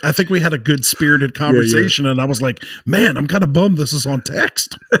because I think we had a good spirited conversation, and I was like, man, I'm kind of bummed this is on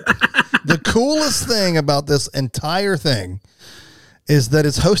text. The coolest thing about this entire thing is that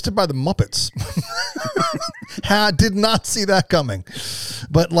it's hosted by the Muppets. I did not see that coming.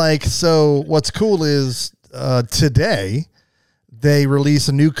 But so what's cool is today they release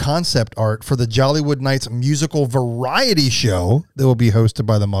a new concept art for the Jollywood Nights musical variety show that will be hosted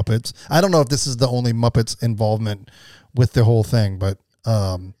by the Muppets. I don't know if this is the only Muppets involvement with the whole thing, but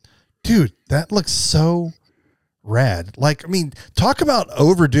dude, that looks so rad. Like, I mean, talk about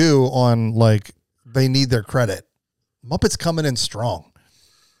overdue on they need their credit. Muppets coming in strong.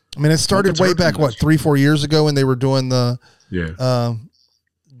 I mean, it started way back, 3-4 years ago when they were doing the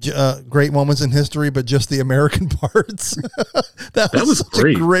great moments in history, but just the American parts. that was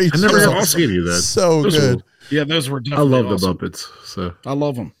great. I never got to see any of that. So good. Those were I love awesome. The Muppets. So I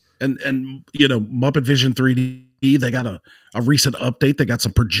love them. And Muppet Vision 3D, they got a recent update. They got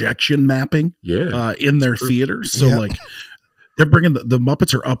some projection mapping in their theaters. So They're bringing the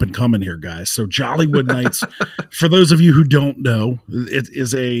Muppets are up and coming here, guys. So Jollywood Nights, for those of you who don't know, it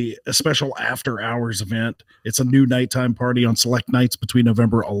is a special after hours event. It's a new nighttime party on select nights between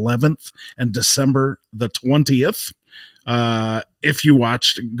November 11th and December the 20th. If you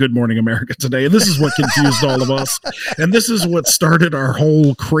watched Good Morning America today, and this is what confused all of us, and this is what started our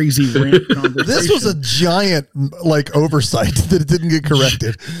whole crazy rant conversation. This was a giant oversight that it didn't get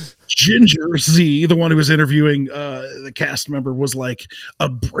corrected. Ginger Z, the one who was interviewing the cast member, was like, a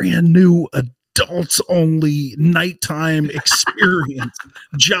brand new adults only nighttime experience,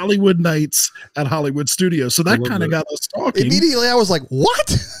 Jollywood Nights at Hollywood Studios. So that kind of got us talking. Immediately I was like,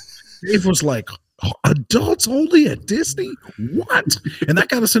 what? It was like, adults only at Disney? What? And that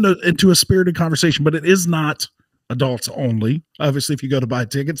got us into a spirited conversation, but it is not adults only. Obviously, if you go to buy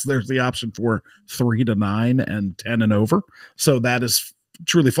tickets, there's the option for 3 to 9 and 10 and over. So that is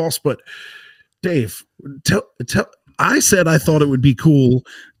truly false. But Dave, I said I thought it would be cool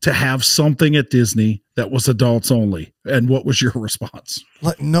to have something at Disney that was adults only. And what was your response?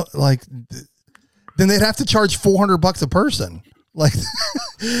 Then they'd have to charge $400 a person.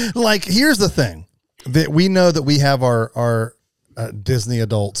 Here's the thing. That we know that we have our Disney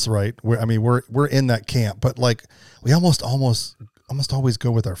adults, right? We're in that camp, but we almost always go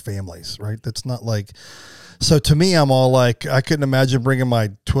with our families, right? That's not so to me, I'm all I couldn't imagine bringing my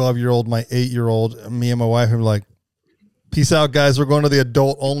 12-year-old, my 8-year-old, me and my wife, and like, peace out, guys. We're going to the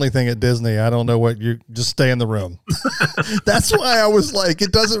adult only thing at Disney. I don't know what you just stay in the room. That's why I was like,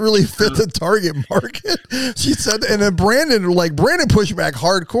 it doesn't really fit the target market. She said, and then Brandon pushed back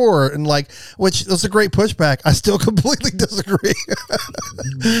hardcore and which was a great pushback. I still completely disagree.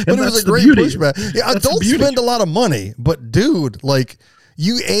 But it was a great pushback. Yeah, adults spend a lot of money, but dude,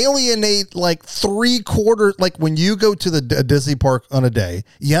 you alienate 3/4. When you go to the Disney park on a day,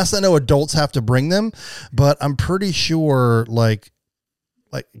 yes, I know adults have to bring them, but I'm pretty sure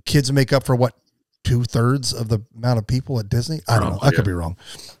kids make up for 2/3 of the amount of people at Disney. I don't know. I could be wrong.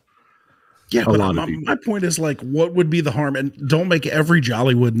 Yeah, but my point is what would be the harm? And don't make every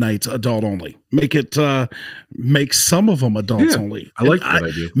Jollywood Nights adult only. Make it make some of them adults only. I like that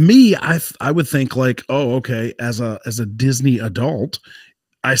idea. I would think oh, okay, as a Disney adult,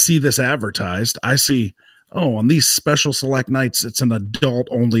 I see this advertised. I see, on these special select nights, it's an adult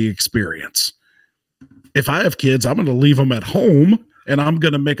only experience. If I have kids, I'm going to leave them at home and I'm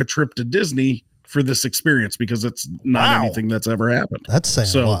going to make a trip to Disney for this experience because it's not anything that's ever happened. That's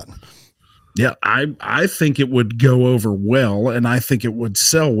saying a lot. Yeah, I think it would go over well, and I think it would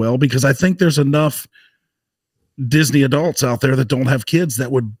sell well because I think there's enough Disney adults out there that don't have kids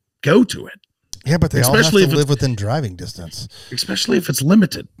that would go to it. Yeah, but they all have to live within driving distance. Especially if it's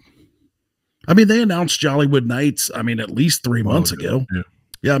limited. I mean, they announced Jollywood Nights, at least 3 months ago.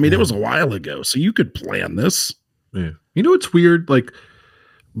 Yeah, it was a while ago, so you could plan this. Yeah. You know what's weird?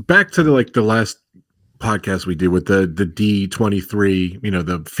 Back to the last podcast we did with the D23,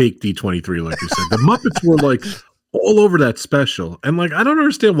 the fake D23, like you said, the Muppets were all over that special, and I don't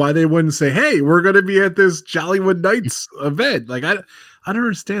understand why they wouldn't say, "Hey, we're going to be at this Jollywood Nights event." I don't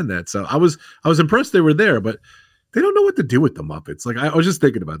understand that. So I was impressed they were there, but they don't know what to do with the Muppets. I was just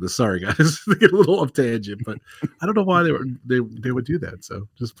thinking about this. Sorry, guys, to get a little off tangent, but I don't know why they would do that. So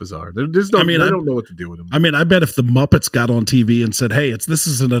just bizarre. They don't know what to do with them. I bet if the Muppets got on TV and said, "Hey, this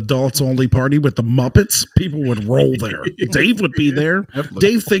is an adults only party with the Muppets," people would roll there. Dave would be there.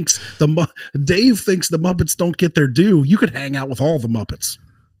 Dave thinks the Muppets don't get their due. You could hang out with all the Muppets.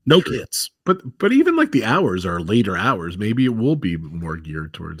 No kids. But even the hours are later hours. Maybe it will be more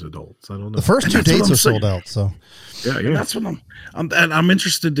geared towards adults. I don't know. The first 2 dates are sold out. So yeah. That's what I'm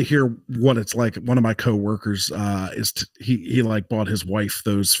interested to hear what it's like. One of my coworkers he bought his wife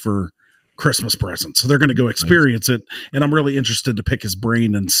those for Christmas presents. So they're going to go experience it. And I'm really interested to pick his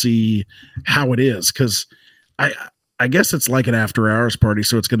brain and see how it is. Cause I guess it's like an after hours party.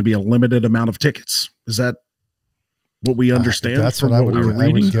 So it's going to be a limited amount of tickets. Is that what we understand? That's what I would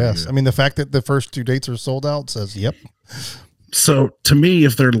guess. Yeah. The fact that the first 2 dates are sold out says, yep. So to me,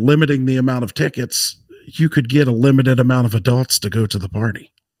 if they're limiting the amount of tickets, you could get a limited amount of adults to go to the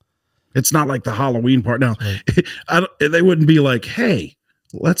party. It's not like the Halloween part. Now, they wouldn't be like, "Hey,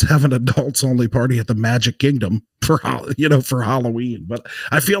 let's have an adults only party at the Magic Kingdom for Halloween." But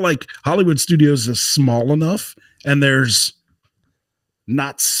I feel like Hollywood Studios is small enough and there's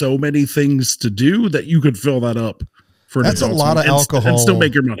not so many things to do that you could fill that up. That's a lot of alcohol and still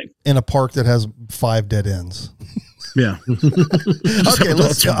make your money in a park that has 5 dead ends. Yeah. Okay,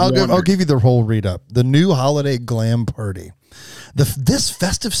 I'll give you the whole read up. The new holiday glam party. This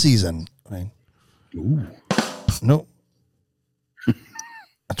festive season. Ooh. No.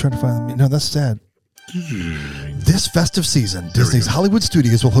 I'm trying to find them. No, that's sad. This festive season, Disney's Hollywood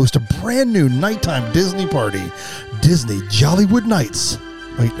Studios will host a brand new nighttime Disney party, Disney Jollywood Nights.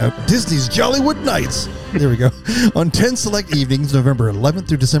 Wait, no, Disney's Jollywood Nights. There we go. On 10 select evenings, November 11th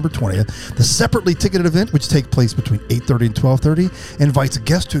through December 20th, the separately ticketed event, which takes place between 8:30 and 12:30, invites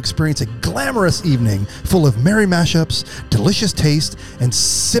guests to experience a glamorous evening full of merry mashups, delicious taste, and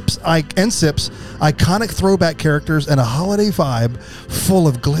sips, iconic throwback characters, and a holiday vibe full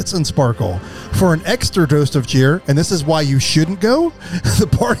of glitz and sparkle. For an extra dose of cheer, and this is why you shouldn't go, the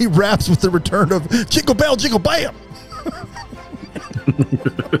party wraps with the return of Jingle Bell, Jingle Bam.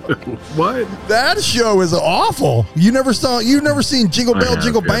 What? That show is awful. You've never seen Jingle Bell,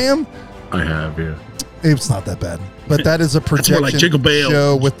 Jingle Bam? I have, yeah. It's not that bad, but that is a projection like Jingle Bell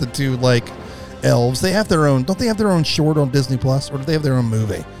show with the two elves. They have their own. Don't they have their own short on Disney Plus, or do they have their own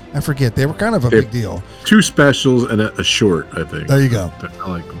movie? I forget. They were kind of a big deal. 2 specials and a short, I think. There you go. I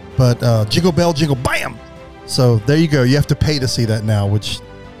like them. But Jingle Bell, Jingle Bam. So there you go. You have to pay to see that now, which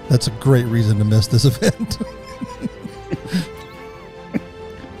that's a great reason to miss this event.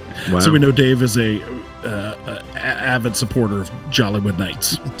 Wow. So we know Dave is a avid supporter of Jollywood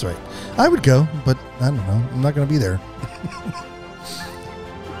Nights. That's right. I would go, but I don't know. I'm not going to be there.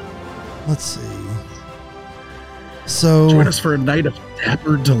 Let's see. So join us for a night of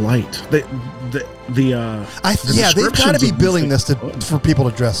dapper delight. They've got to be billing this for people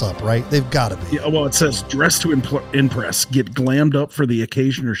to dress up, right? They've got to be. Yeah, well, it says dress to impress, get glammed up for the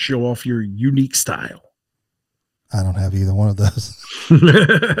occasion, or show off your unique style. I don't have either one of those.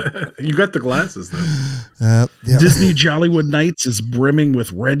 You got the glasses, though. Yeah. Disney Jollywood Nights is brimming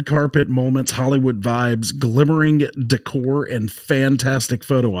with red carpet moments, Hollywood vibes, glimmering decor, and fantastic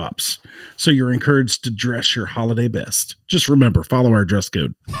photo ops. So you're encouraged to dress your holiday best. Just remember, follow our dress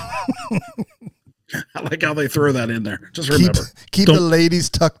code. I like how they throw that in there. Just remember. Keep the ladies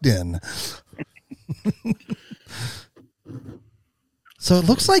tucked in. So it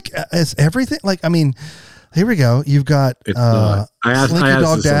looks like as everything, here we go. You've got Slinky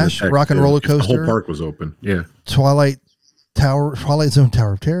Dog Dash, Rock and Roller Coaster. The whole park was open. Yeah. Twilight Zone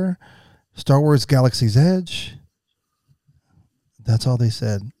Tower of Terror, Star Wars Galaxy's Edge. That's all they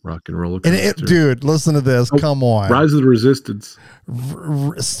said. Rock and Roller Coaster. And dude, listen to this. Come on. Rise of the Resistance.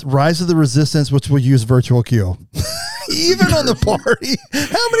 Rise of the Resistance, which will use virtual queue. Even on the party.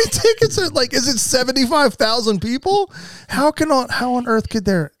 How many tickets are is it 75,000 people? How on earth could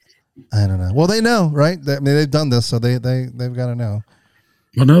there? I don't know. Well, they know, right? I mean, they've done this, so they've got to know.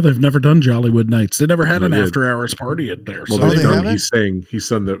 Well, no, they've never done Jollywood Nights. They never had an after-hours party at there. Well, So he's saying he's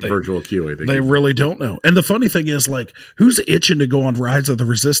done the virtual queue. I think they really don't know. And the funny thing is, who's itching to go on Rise of the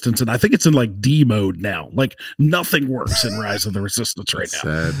Resistance? And I think it's in D mode now. Nothing works in Rise of the Resistance right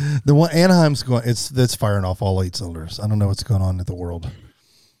now. Sad. The one Anaheim's going, it's firing off all 8 cylinders. I don't know what's going on in the world.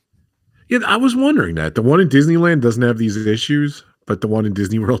 Yeah, I was wondering that the one in Disneyland doesn't have these issues, but the one in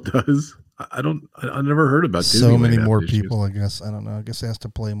Disney World does. I never heard about so Disneyland many more people. I guess I don't know. I guess it has to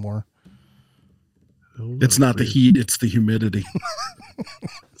play more. It's not the heat; it's the humidity.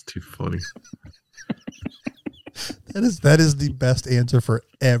 It's too funny. That is the best answer for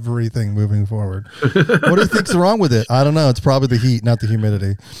everything moving forward. What do you think's wrong with it? I don't know. It's probably the heat, not the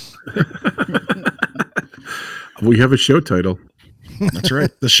humidity. We have a show title. That's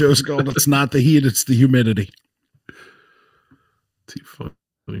right. The show's called "It's Not the Heat; It's the Humidity." Too funny.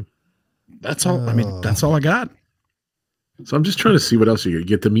 That's all. I mean, that's all I got. So I'm just trying to see what else you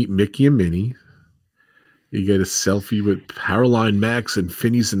get to meet Mickey and Minnie. You get a selfie with Powerline Max and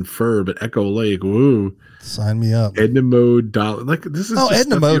Phineas and Ferb at Echo Lake. Woo! Sign me up. Edna Mode, this is.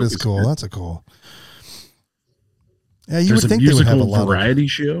 Edna Mode is cool. That's a cool. Yeah, There's would think they would have a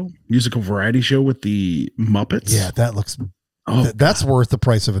musical variety show with the Muppets. Yeah, that looks. That's worth the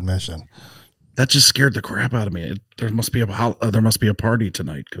price of admission. That just scared the crap out of me. There must be a party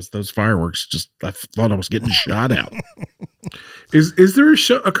tonight because those fireworks I thought I was getting shot out. Is there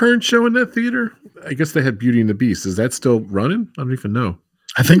a current show in that theater? I guess they had Beauty and the Beast. Is that still running? I don't even know.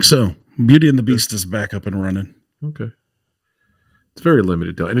 I think so. Beauty and the Beast is back up and running. Okay. It's very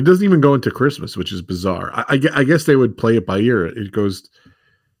limited though. And it doesn't even go into Christmas, which is bizarre. I guess they would play it by ear. It goes,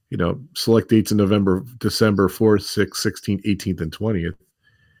 select dates in November, December 4th, 6th, 16th, 18th, and 20th.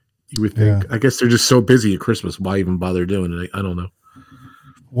 You would think, I guess they're just so busy at Christmas. Why even bother doing it? I don't know.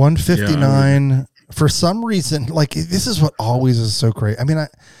 159 for some reason, this is what always is so crazy. I mean,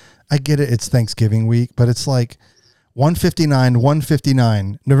 I get it. It's Thanksgiving week, but it's 159,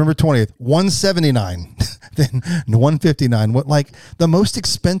 November 20th, 179, then 159. The most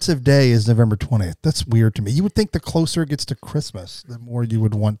expensive day is November 20th. That's weird to me. You would think the closer it gets to Christmas, the more you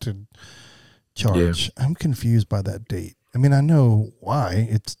would want to charge. Yeah. I'm confused by that date. I mean, I know why.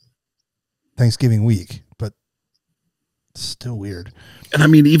 It's Thanksgiving week, but it's still weird. And I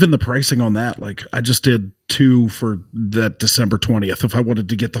mean, even the pricing on that, like I just did 2 for that December 20th. If I wanted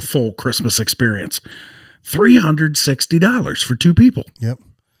to get the full Christmas experience, $360 for 2 people. Yep.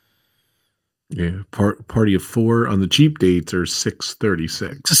 Yeah. Party of 4 on the cheap dates are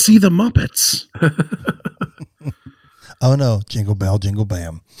 $636 to see the Muppets. Oh no, jingle bell, jingle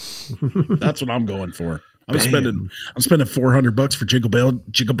bam. That's what I'm going for. I'm spending $400 for jingle bell,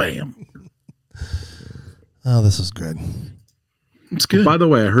 jingle bam. Oh, this is good. It's good. By the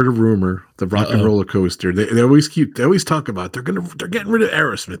way, I heard a rumor, the Rock and Roller Coaster. They always talk about they're getting rid of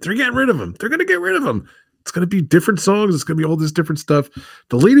Aerosmith. They're getting rid of him. They're gonna get rid of him. It's gonna be different songs. It's gonna be all this different stuff.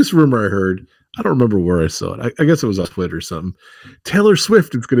 The latest rumor I heard, I don't remember where I saw it. I guess it was on Twitter or something. Taylor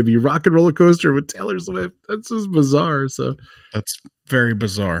Swift is gonna be Rock and Roller Coaster with Taylor Swift. That's just bizarre. So that's very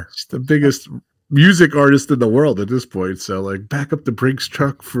bizarre. She's the biggest music artist in the world at this point. So like back up the Brinks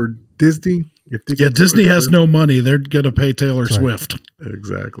truck for Disney. Disney has no money. They're going to pay Taylor Swift.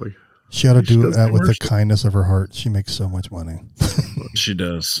 Exactly. She ought to do that with the kindness of her heart. She makes so much money. She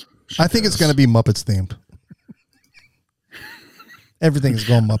does. I think it's going to be Muppets themed. Everything is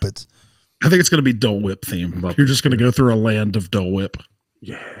going Muppets. I think it's going to be Dole Whip themed. You're just going to go through a land of Dole Whip.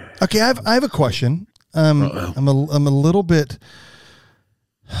 Yeah. Okay, I have a question. I'm a little bit.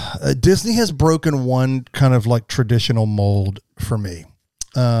 Disney has broken one kind of like traditional mold for me.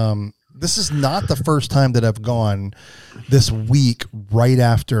 This is not the first time that I've gone this week right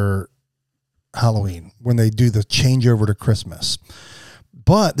after Halloween when they do the changeover to Christmas.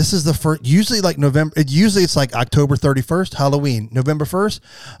 But this is the first, usually like November, it's like October 31st, Halloween, November 1st,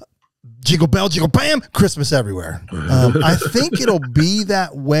 jingle bell, jingle bam, Christmas everywhere. I think it'll be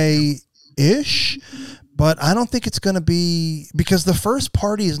that way-ish, but I don't think it's going to be, because the first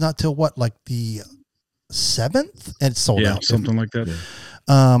party is not till what, like the 7th? And it's sold out. Something like that. Yeah.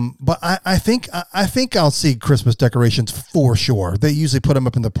 But I think I'll see Christmas decorations for sure. They usually put them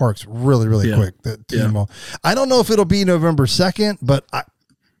up in the parks really quick. I don't know if it'll be November 2nd, but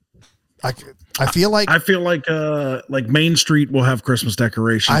I feel like Main Street will have Christmas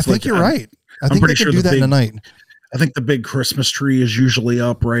decorations. I think you're right. I think they can do that in a night. I think the big Christmas tree is usually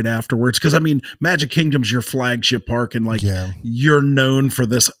up right afterwards. Because, I mean, Magic Kingdom's your flagship park, and you're known for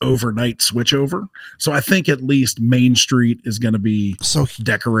this overnight switchover. So I think at least Main Street is going to be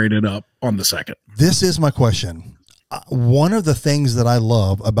decorated up on the 2nd. This is my question. One of the things that I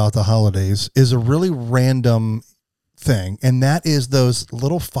love about the holidays is a really random thing, and that is those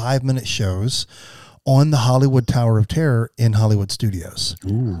little 5-minute shows on the Hollywood Tower of Terror in Hollywood Studios.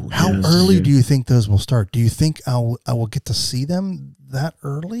 Ooh, how early do you think those will start? Do you think I will get to see them that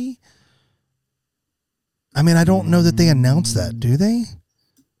early? I mean, I don't know that they announced that, do they?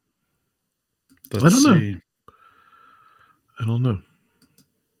 I don't know.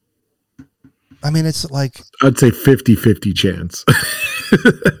 I mean, it's like, I'd say 50-50 chance.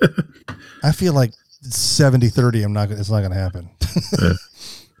 I feel like 70-30. It's not going to happen.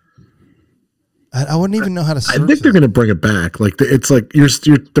 I wouldn't even know how to search. I think they're going to bring it back. Like it's like you're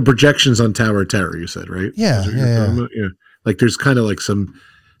the projections on Tower of Terror. You said, right? Yeah. Like there's kind of like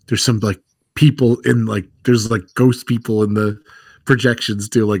there's some like people in like there's like ghost people in the projections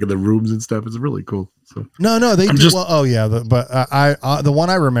too, like in the rooms and stuff. It's really cool. So no, they do. The one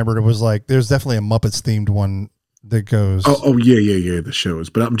I remembered, it was like there's definitely a Muppets themed one that goes. Oh yeah. The shows,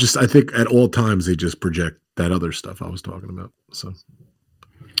 but I think at all times they just project that other stuff I was talking about. So.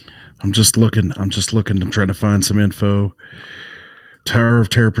 I'm just looking. I'm trying to find some info. Tower of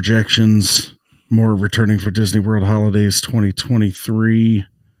Terror projections. More returning for Disney World Holidays 2023.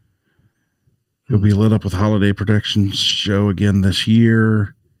 It'll be lit up with holiday production show again this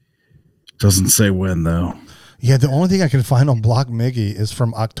year. Doesn't say when though. Yeah, the only thing I can find on Block Mickey is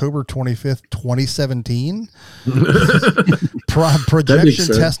from October 25th, 2017. Projection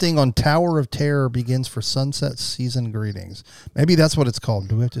testing on Tower of Terror begins for Sunset Season Greetings. Maybe that's what it's called.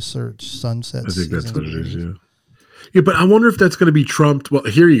 Do we have to search Sunset Season Greetings? I think that's what it is, yeah. Yeah, but I wonder if that's going to be trumped. Well,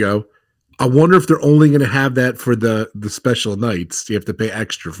 here you go. I wonder if they're only going to have that for the special nights. You have to pay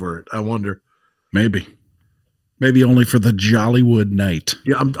extra for it. I wonder. Maybe only for the Jollywood night.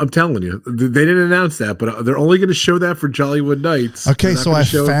 Yeah, I'm telling you, they didn't announce that, but they're only going to show that for Jollywood nights. Okay, so I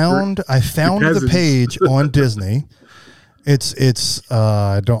found the page on Disney. It's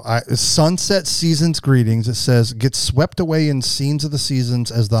Sunset Seasons Greetings. It says get swept away in scenes of the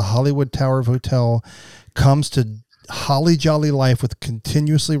seasons as the Hollywood Tower of Hotel comes to holly jolly life with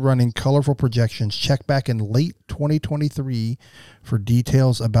continuously running colorful projections. Check back in late 2023 for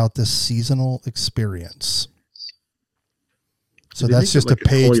details about this seasonal experience. So that's just a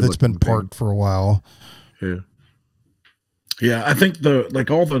page that's been parked for a while. Yeah. Yeah, I think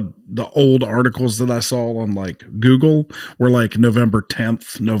all the old articles that I saw on like Google were like November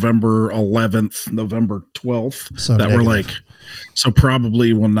 10th, November 11th, November 12th. So that were negative. like, so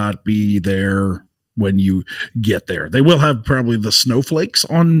probably will not be there when you get there. They will have probably the snowflakes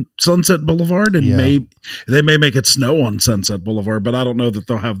on Sunset Boulevard, and they may make it snow on Sunset Boulevard, but I don't know that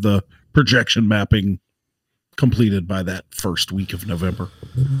they'll have the projection mapping completed by that first week of November.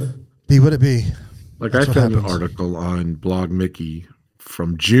 Be what it be. Like I found an article on Blog Mickey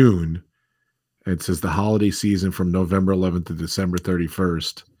from June. And it says the holiday season from November 11th to December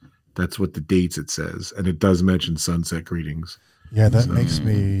 31st. That's what the dates it says. And it does mention sunset greetings. Yeah, that makes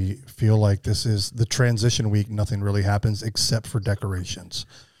me feel like this is the transition week. Nothing really happens except for decorations.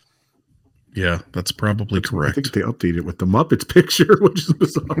 Yeah, that's probably correct. I think they updated with the Muppets picture, which is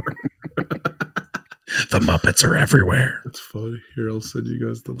bizarre. The Muppets are everywhere. That's funny. Here, I'll send you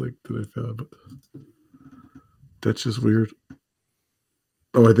guys the link that I found. But that's just weird.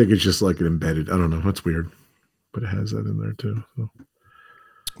 Oh, I think it's just like an embedded. I don't know. That's weird, but it has that in there too.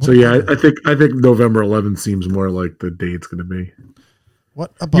 So yeah, I think November 11th seems more like the day it's going to be.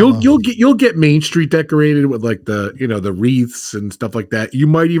 What about you'll get Main Street decorated with like the wreaths and stuff like that. You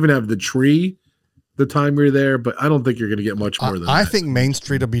might even have the tree the time you're there, but I don't think you're going to get much more than that. I think Main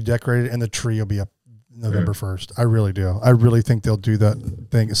Street will be decorated and the tree will be up November 1st. I really do. I really think they'll do that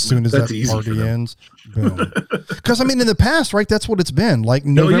thing as soon as that party ends. Boom. Because I mean, in the past, right? That's what it's been. Like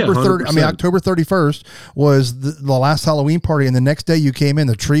November 3rd. I mean, October 31st was the last Halloween party, and the next day you came in,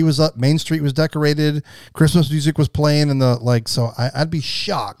 the tree was up, Main Street was decorated, Christmas music was playing, and so I'd be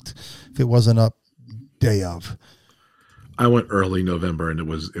shocked if it wasn't up day of. I went early November, and it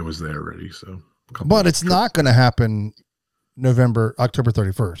was there already. So, but it's not going to happen October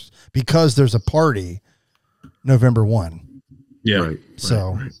 31st because there's a party November 1. Yeah. Right.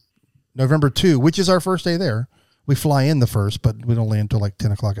 So November 2, which is our first day there. We fly in the 1st, but we don't land until like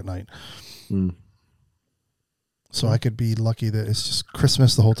 10 o'clock at night. So I could be lucky that it's just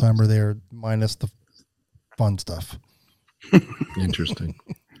Christmas the whole time we're there, minus the fun stuff. Interesting.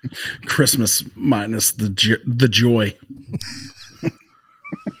 Christmas minus the joy.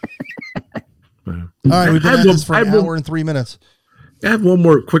 All right, we've been at this for an hour and 3 minutes. I have one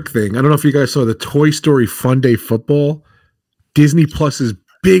more quick thing. I don't know if you guys saw the Toy Story Fun Day Football. Disney Plus's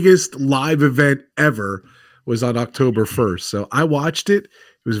biggest live event ever was on October 1st. So I watched it.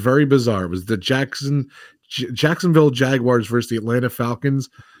 It was very bizarre. It was the Jacksonville Jaguars versus the Atlanta Falcons.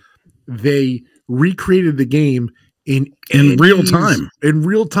 They recreated the game in real time. In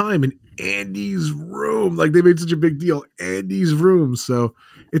real time in Andy's room. Like they made such a big deal. Andy's room. So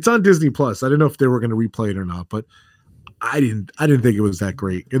it's on Disney Plus. I didn't know if they were going to replay it or not, but I didn't think it was that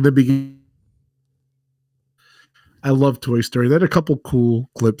great. In the beginning, I love Toy Story. They had a couple cool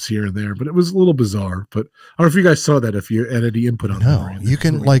clips here and there, but it was a little bizarre. But I don't know if you guys saw that, if you had any input on that. No, you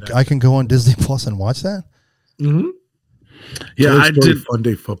can I can go on Disney Plus and watch that. Mm-hmm. Yeah, I did. Fun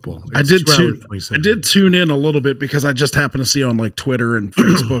Day Football. I did tune in a little bit because I just happened to see on like Twitter and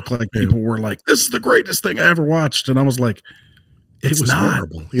Facebook, like people were like, "This is the greatest thing I ever watched," and I was like, "It's not."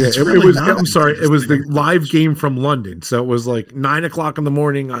 Horrible. Yeah, it was. I'm sorry. It was the live game from London, so it was like 9 o'clock in the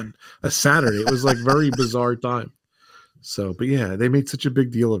morning on a Saturday. It was like very bizarre time. So, but yeah, they made such a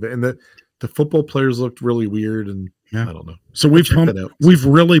big deal of it, and the football players looked really weird, and I don't know. So we've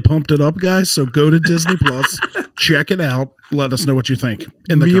really pumped it up, guys. So go to Disney Plus, check it out. Let us know what you think.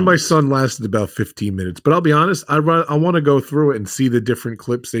 Me and my son lasted about 15 minutes, but I'll be honest, I want to go through it and see the different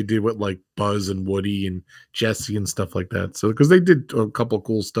clips they did with like Buzz and Woody and Jesse and stuff like that. So because they did a couple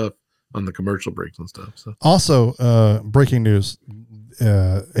cool stuff on the commercial breaks and stuff. So also, breaking news: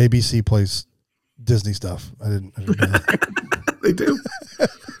 ABC plays Disney stuff. I didn't know that. They do.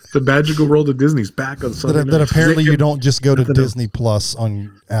 The magical world of Disney's back on Sunday. That apparently you don't just go to Disney Plus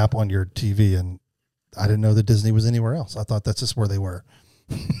app on your TV, and I didn't know that Disney was anywhere else. I thought that's just where they were.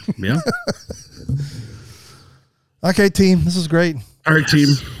 Yeah. Okay, team. This is great. All right, team.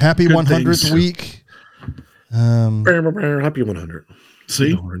 Happy 100th week. Happy 100.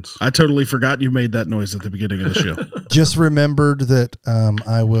 See, I totally forgot you made that noise at the beginning of the show. Just remembered that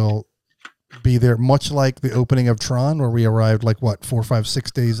I will be there, much like the opening of Tron, where we arrived 4, 5,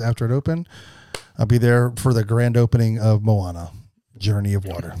 6 days after it opened. I'll be there for the grand opening of Moana, Journey of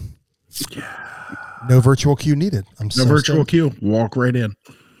Water. Yeah. No virtual queue needed. No virtual queue. Walk right in.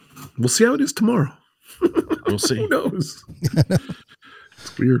 We'll see how it is tomorrow. We'll see. Who knows?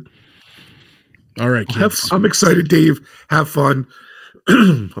 It's weird. All right, kids. I'm excited, Dave. Have fun.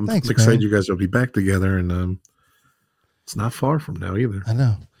 I'm Thanks, excited man. you guys will be back together, and it's not far from now either. I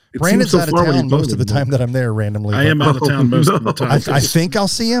know. Brandon's out of town most of the time that I'm there randomly. I am out of town most of the time. I think I'll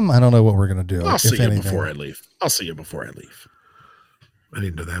see him. I don't know what we're going to do. I'll see you before I leave. I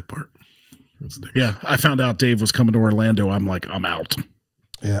didn't know that part. Yeah, I found out Dave was coming to Orlando. I'm like, I'm out.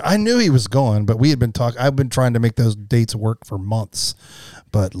 Yeah, I knew he was going, but we had been talking. I've been trying to make those dates work for months,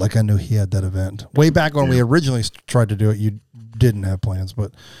 but like I knew he had that event way back when we originally tried to do it. You didn't have plans,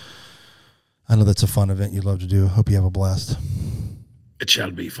 but I know that's a fun event you love to do. Hope you have a blast. It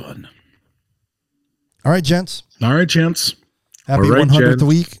shall be fun. All right, gents. All right, gents. Happy 100th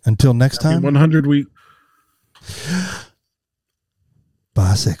week. Until next time. 100 week.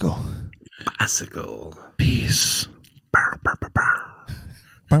 Bicycle. Bicycle. Peace. Burr.